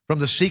 from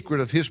the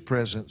secret of his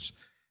presence,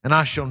 and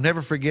I shall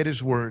never forget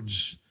his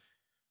words.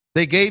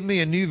 They gave me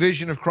a new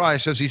vision of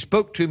Christ. As he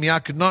spoke to me, I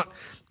could not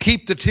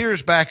keep the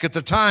tears back. At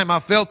the time,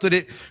 I felt that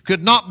it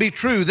could not be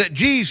true, that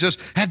Jesus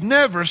had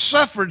never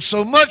suffered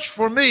so much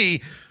for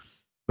me,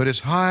 but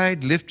his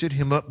hide lifted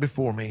him up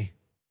before me.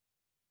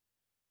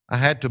 I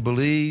had to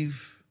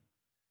believe,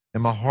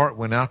 and my heart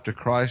went out to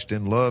Christ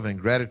in love and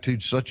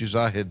gratitude such as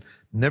I had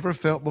never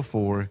felt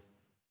before,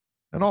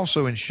 and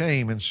also in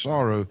shame and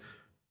sorrow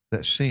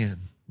that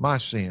sin, my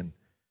sin,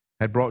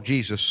 had brought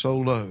Jesus so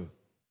low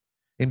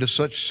into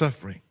such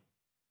suffering.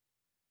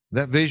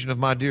 That vision of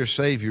my dear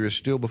Savior is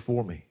still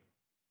before me.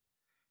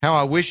 How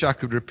I wish I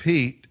could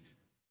repeat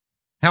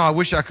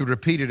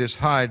it as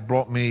Hyde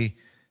brought me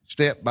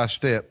step by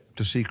step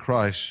to see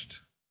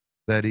Christ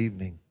that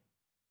evening.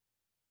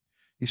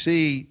 You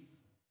see,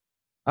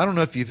 I don't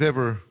know if you've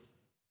ever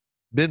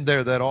been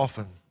there that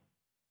often,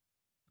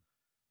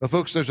 but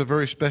folks, there's a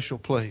very special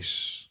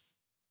place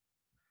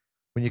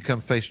when you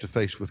come face to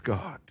face with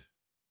God.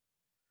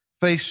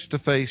 Face to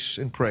face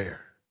in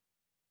prayer.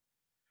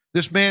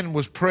 This man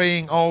was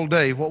praying all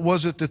day. What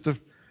was it that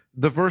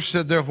the verse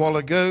said there a while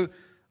ago?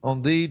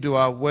 On thee do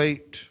I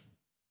wait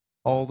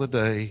all the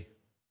day.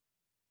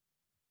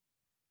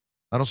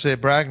 I don't say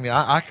it braggingly.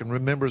 I can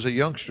remember as a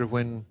youngster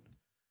when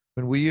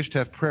we used to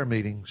have prayer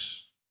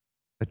meetings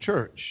at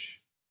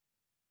church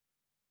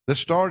that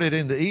started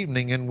in the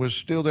evening and was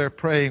still there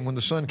praying when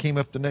the sun came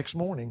up the next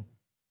morning.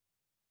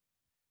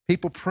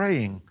 People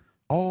praying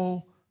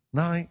all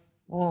night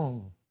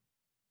long.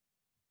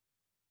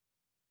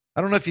 I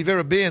don't know if you've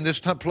ever been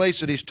this place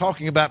that he's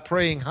talking about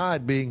praying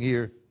Hyde being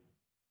here.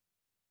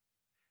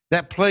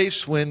 That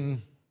place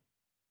when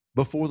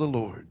before the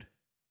Lord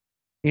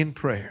in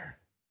prayer.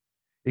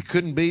 It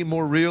couldn't be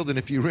more real than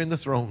if you were in the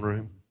throne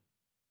room.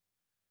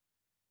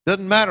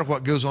 Doesn't matter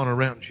what goes on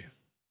around you.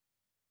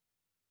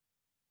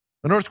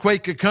 An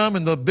earthquake could come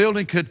and the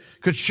building could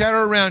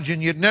shatter around you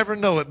and you'd never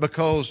know it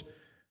because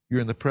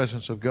you're in the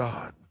presence of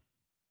God.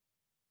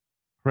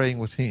 Praying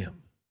with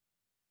him.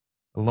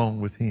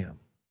 Alone with him.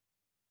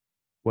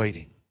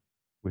 Waiting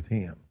with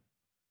him.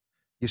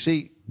 You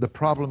see, the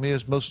problem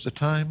is most of the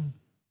time,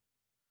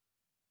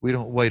 we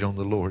don't wait on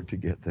the Lord to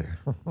get there.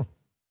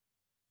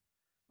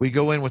 We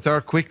go in with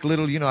our quick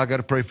little, I got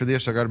to pray for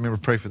this, I got to remember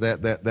to pray for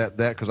that,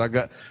 because I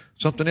got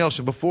something else.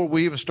 And before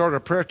we even start our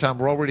prayer time,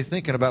 we're already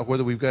thinking about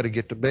whether we've got to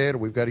get to bed or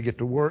we've got to get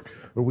to work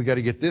or we got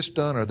to get this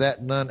done or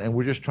that done, and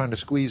we're just trying to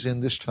squeeze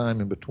in this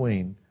time in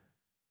between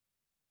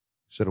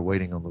instead of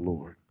waiting on the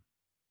Lord.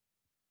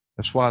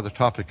 That's why the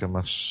topic of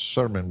my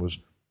sermon was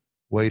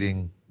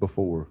waiting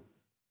before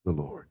the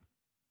Lord.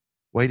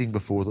 Waiting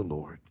before the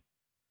Lord.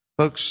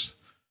 Folks,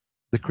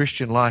 the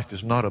Christian life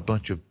is not a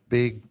bunch of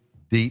big,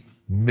 deep,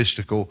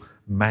 mystical,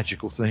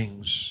 magical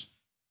things.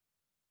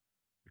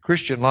 The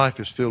Christian life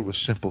is filled with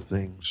simple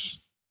things.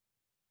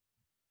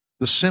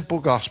 The simple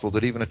gospel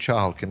that even a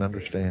child can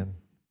understand.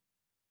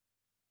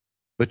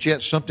 But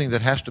yet something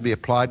that has to be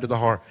applied to the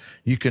heart.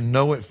 You can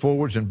know it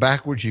forwards and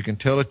backwards. You can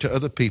tell it to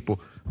other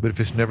people. But if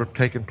it's never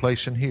taken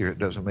place in here, it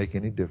doesn't make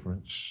any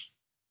difference.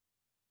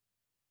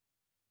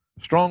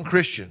 Strong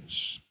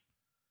Christians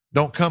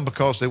don't come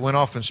because they went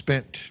off and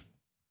spent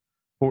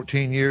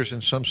 14 years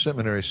in some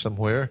seminary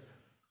somewhere,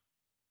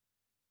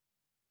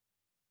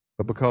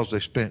 but because they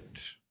spent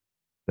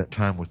that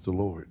time with the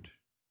Lord.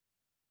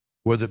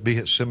 Whether it be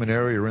at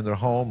seminary or in their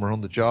home or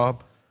on the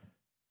job,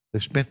 they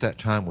spent that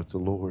time with the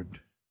Lord.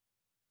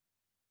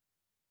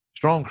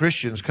 Strong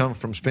Christians come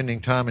from spending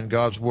time in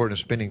God's Word and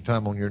spending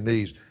time on your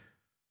knees.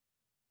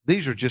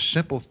 These are just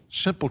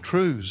simple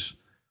truths.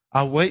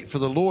 I wait for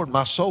the Lord,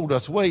 my soul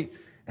doth wait,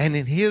 and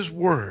in his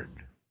word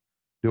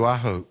do I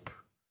hope.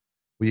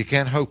 Well, you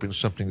can't hope in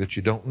something that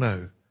you don't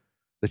know,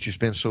 that you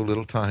spend so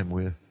little time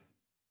with.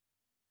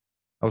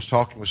 I was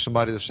talking with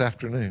somebody this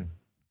afternoon.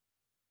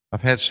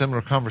 I've had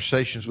similar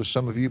conversations with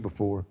some of you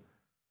before.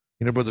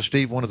 You know, Brother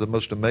Steve, one of the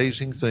most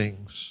amazing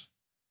things,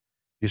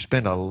 you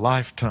spend a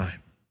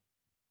lifetime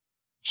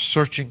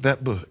searching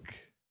that book,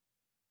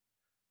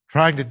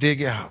 trying to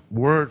dig out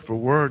word for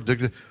word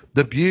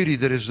the beauty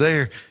that is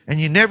there,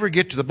 and you never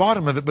get to the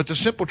bottom of it. But the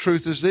simple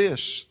truth is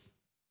this: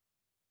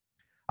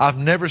 I've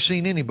never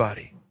seen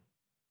anybody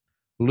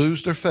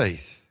lose their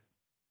faith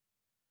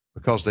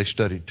because they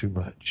studied too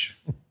much.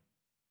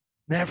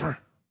 Never.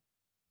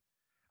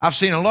 I've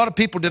seen a lot of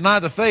people deny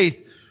the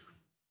faith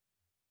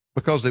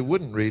because they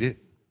wouldn't read it,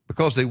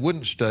 because they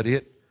wouldn't study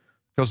it,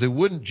 because they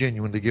wouldn't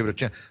genuinely give it a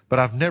chance. But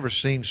I've never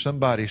seen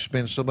somebody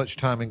spend so much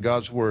time in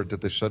God's Word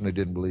that they suddenly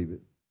didn't believe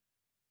it.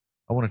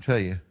 I want to tell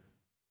you,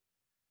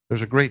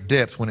 there's a great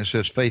depth when it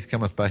says faith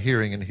cometh by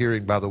hearing and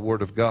hearing by the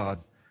Word of God.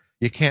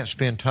 You can't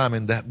spend time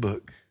in that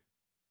book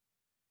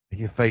and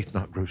your faith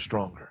not grow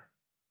stronger.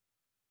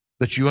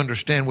 That you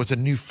understand with a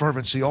new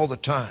fervency all the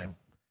time.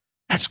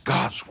 That's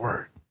God's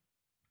Word.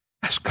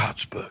 That's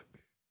God's book.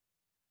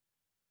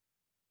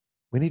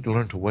 We need to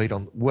learn to wait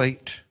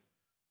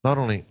not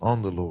only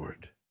on the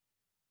Lord,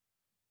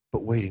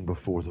 but waiting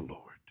before the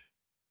Lord.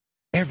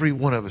 Every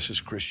one of us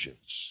as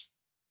Christians,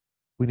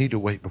 we need to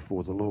wait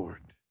before the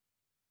Lord.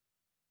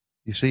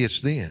 You see, it's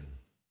then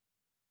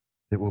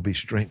that we'll be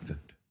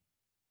strengthened,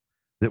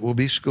 that we'll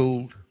be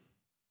schooled,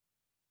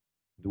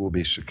 that we'll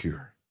be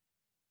secure.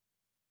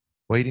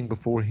 Waiting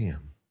before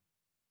Him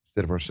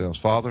instead of ourselves.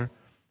 Father,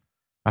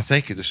 I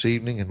thank You this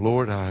evening, and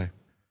Lord, I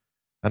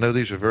know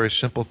these are very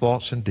simple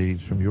thoughts and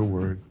deeds from Your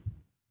Word.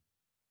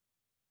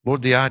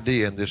 Lord, the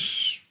idea in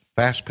this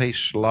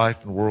fast-paced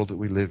life and world that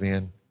we live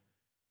in,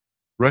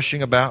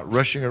 rushing about,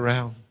 rushing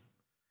around,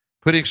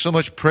 putting so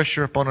much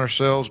pressure upon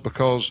ourselves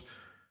because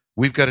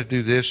we've got to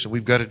do this and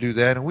we've got to do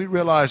that, and we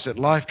realize that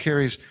life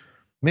carries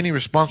many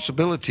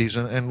responsibilities,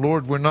 and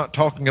Lord, we're not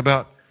talking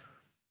about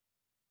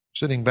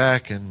sitting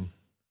back and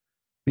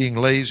being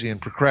lazy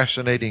and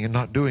procrastinating and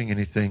not doing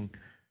anything.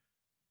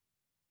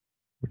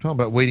 We're talking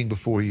about waiting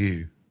before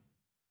You,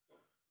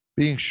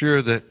 being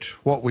sure that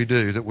what we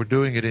do, that we're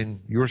doing it in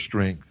Your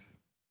strength,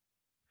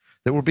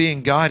 that we're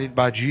being guided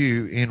by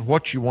You in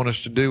what You want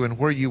us to do and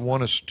where You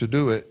want us to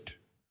do it,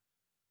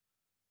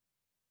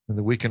 and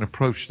that we can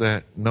approach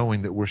that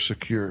knowing that we're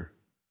secure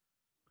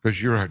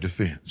because You're our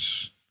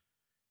defense.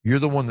 You're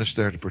the one that's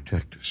there to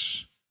protect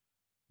us.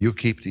 You'll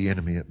keep the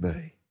enemy at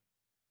bay.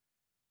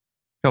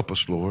 Help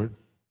us, Lord.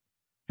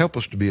 Help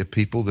us to be a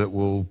people that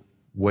will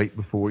wait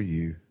before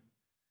You.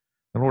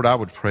 And Lord, I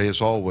would pray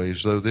as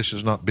always, though this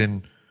has not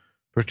been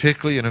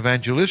particularly an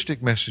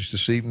evangelistic message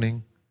this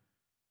evening,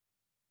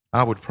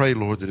 I would pray,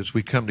 Lord, that as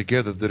we come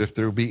together, that if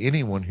there will be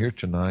anyone here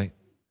tonight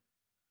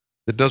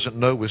that doesn't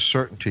know with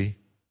certainty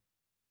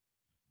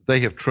they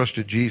have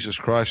trusted Jesus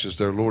Christ as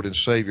their Lord and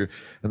Savior,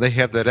 and they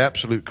have that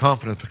absolute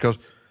confidence because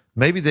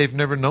maybe they've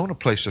never known a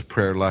place of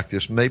prayer like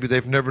this. Maybe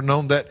they've never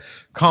known that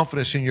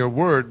confidence in Your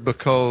Word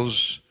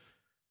because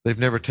they've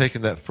never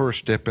taken that first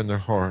step in their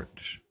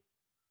heart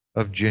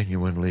of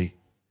genuinely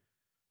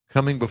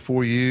coming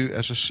before You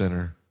as a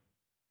sinner,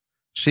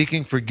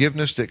 seeking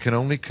forgiveness that can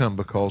only come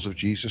because of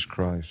Jesus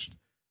Christ.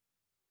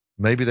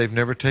 Maybe they've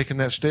never taken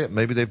that step.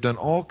 Maybe they've done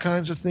all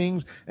kinds of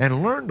things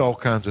and learned all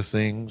kinds of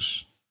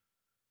things,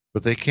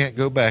 but they can't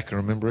go back and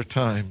remember a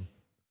time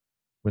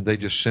when they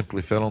just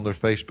simply fell on their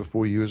face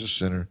before You as a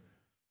sinner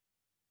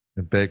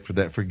and begged for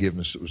that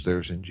forgiveness that was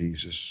theirs in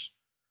Jesus.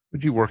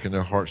 Would You work in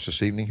their hearts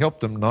this evening? Help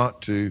them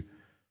not to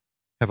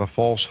have a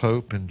false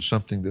hope in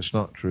something that's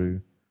not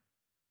true.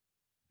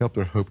 Help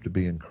their hope to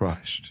be in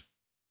Christ,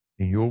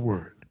 in Your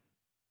Word,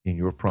 in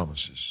Your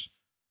promises.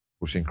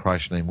 For it's in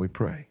Christ's name we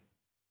pray.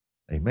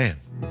 Amen.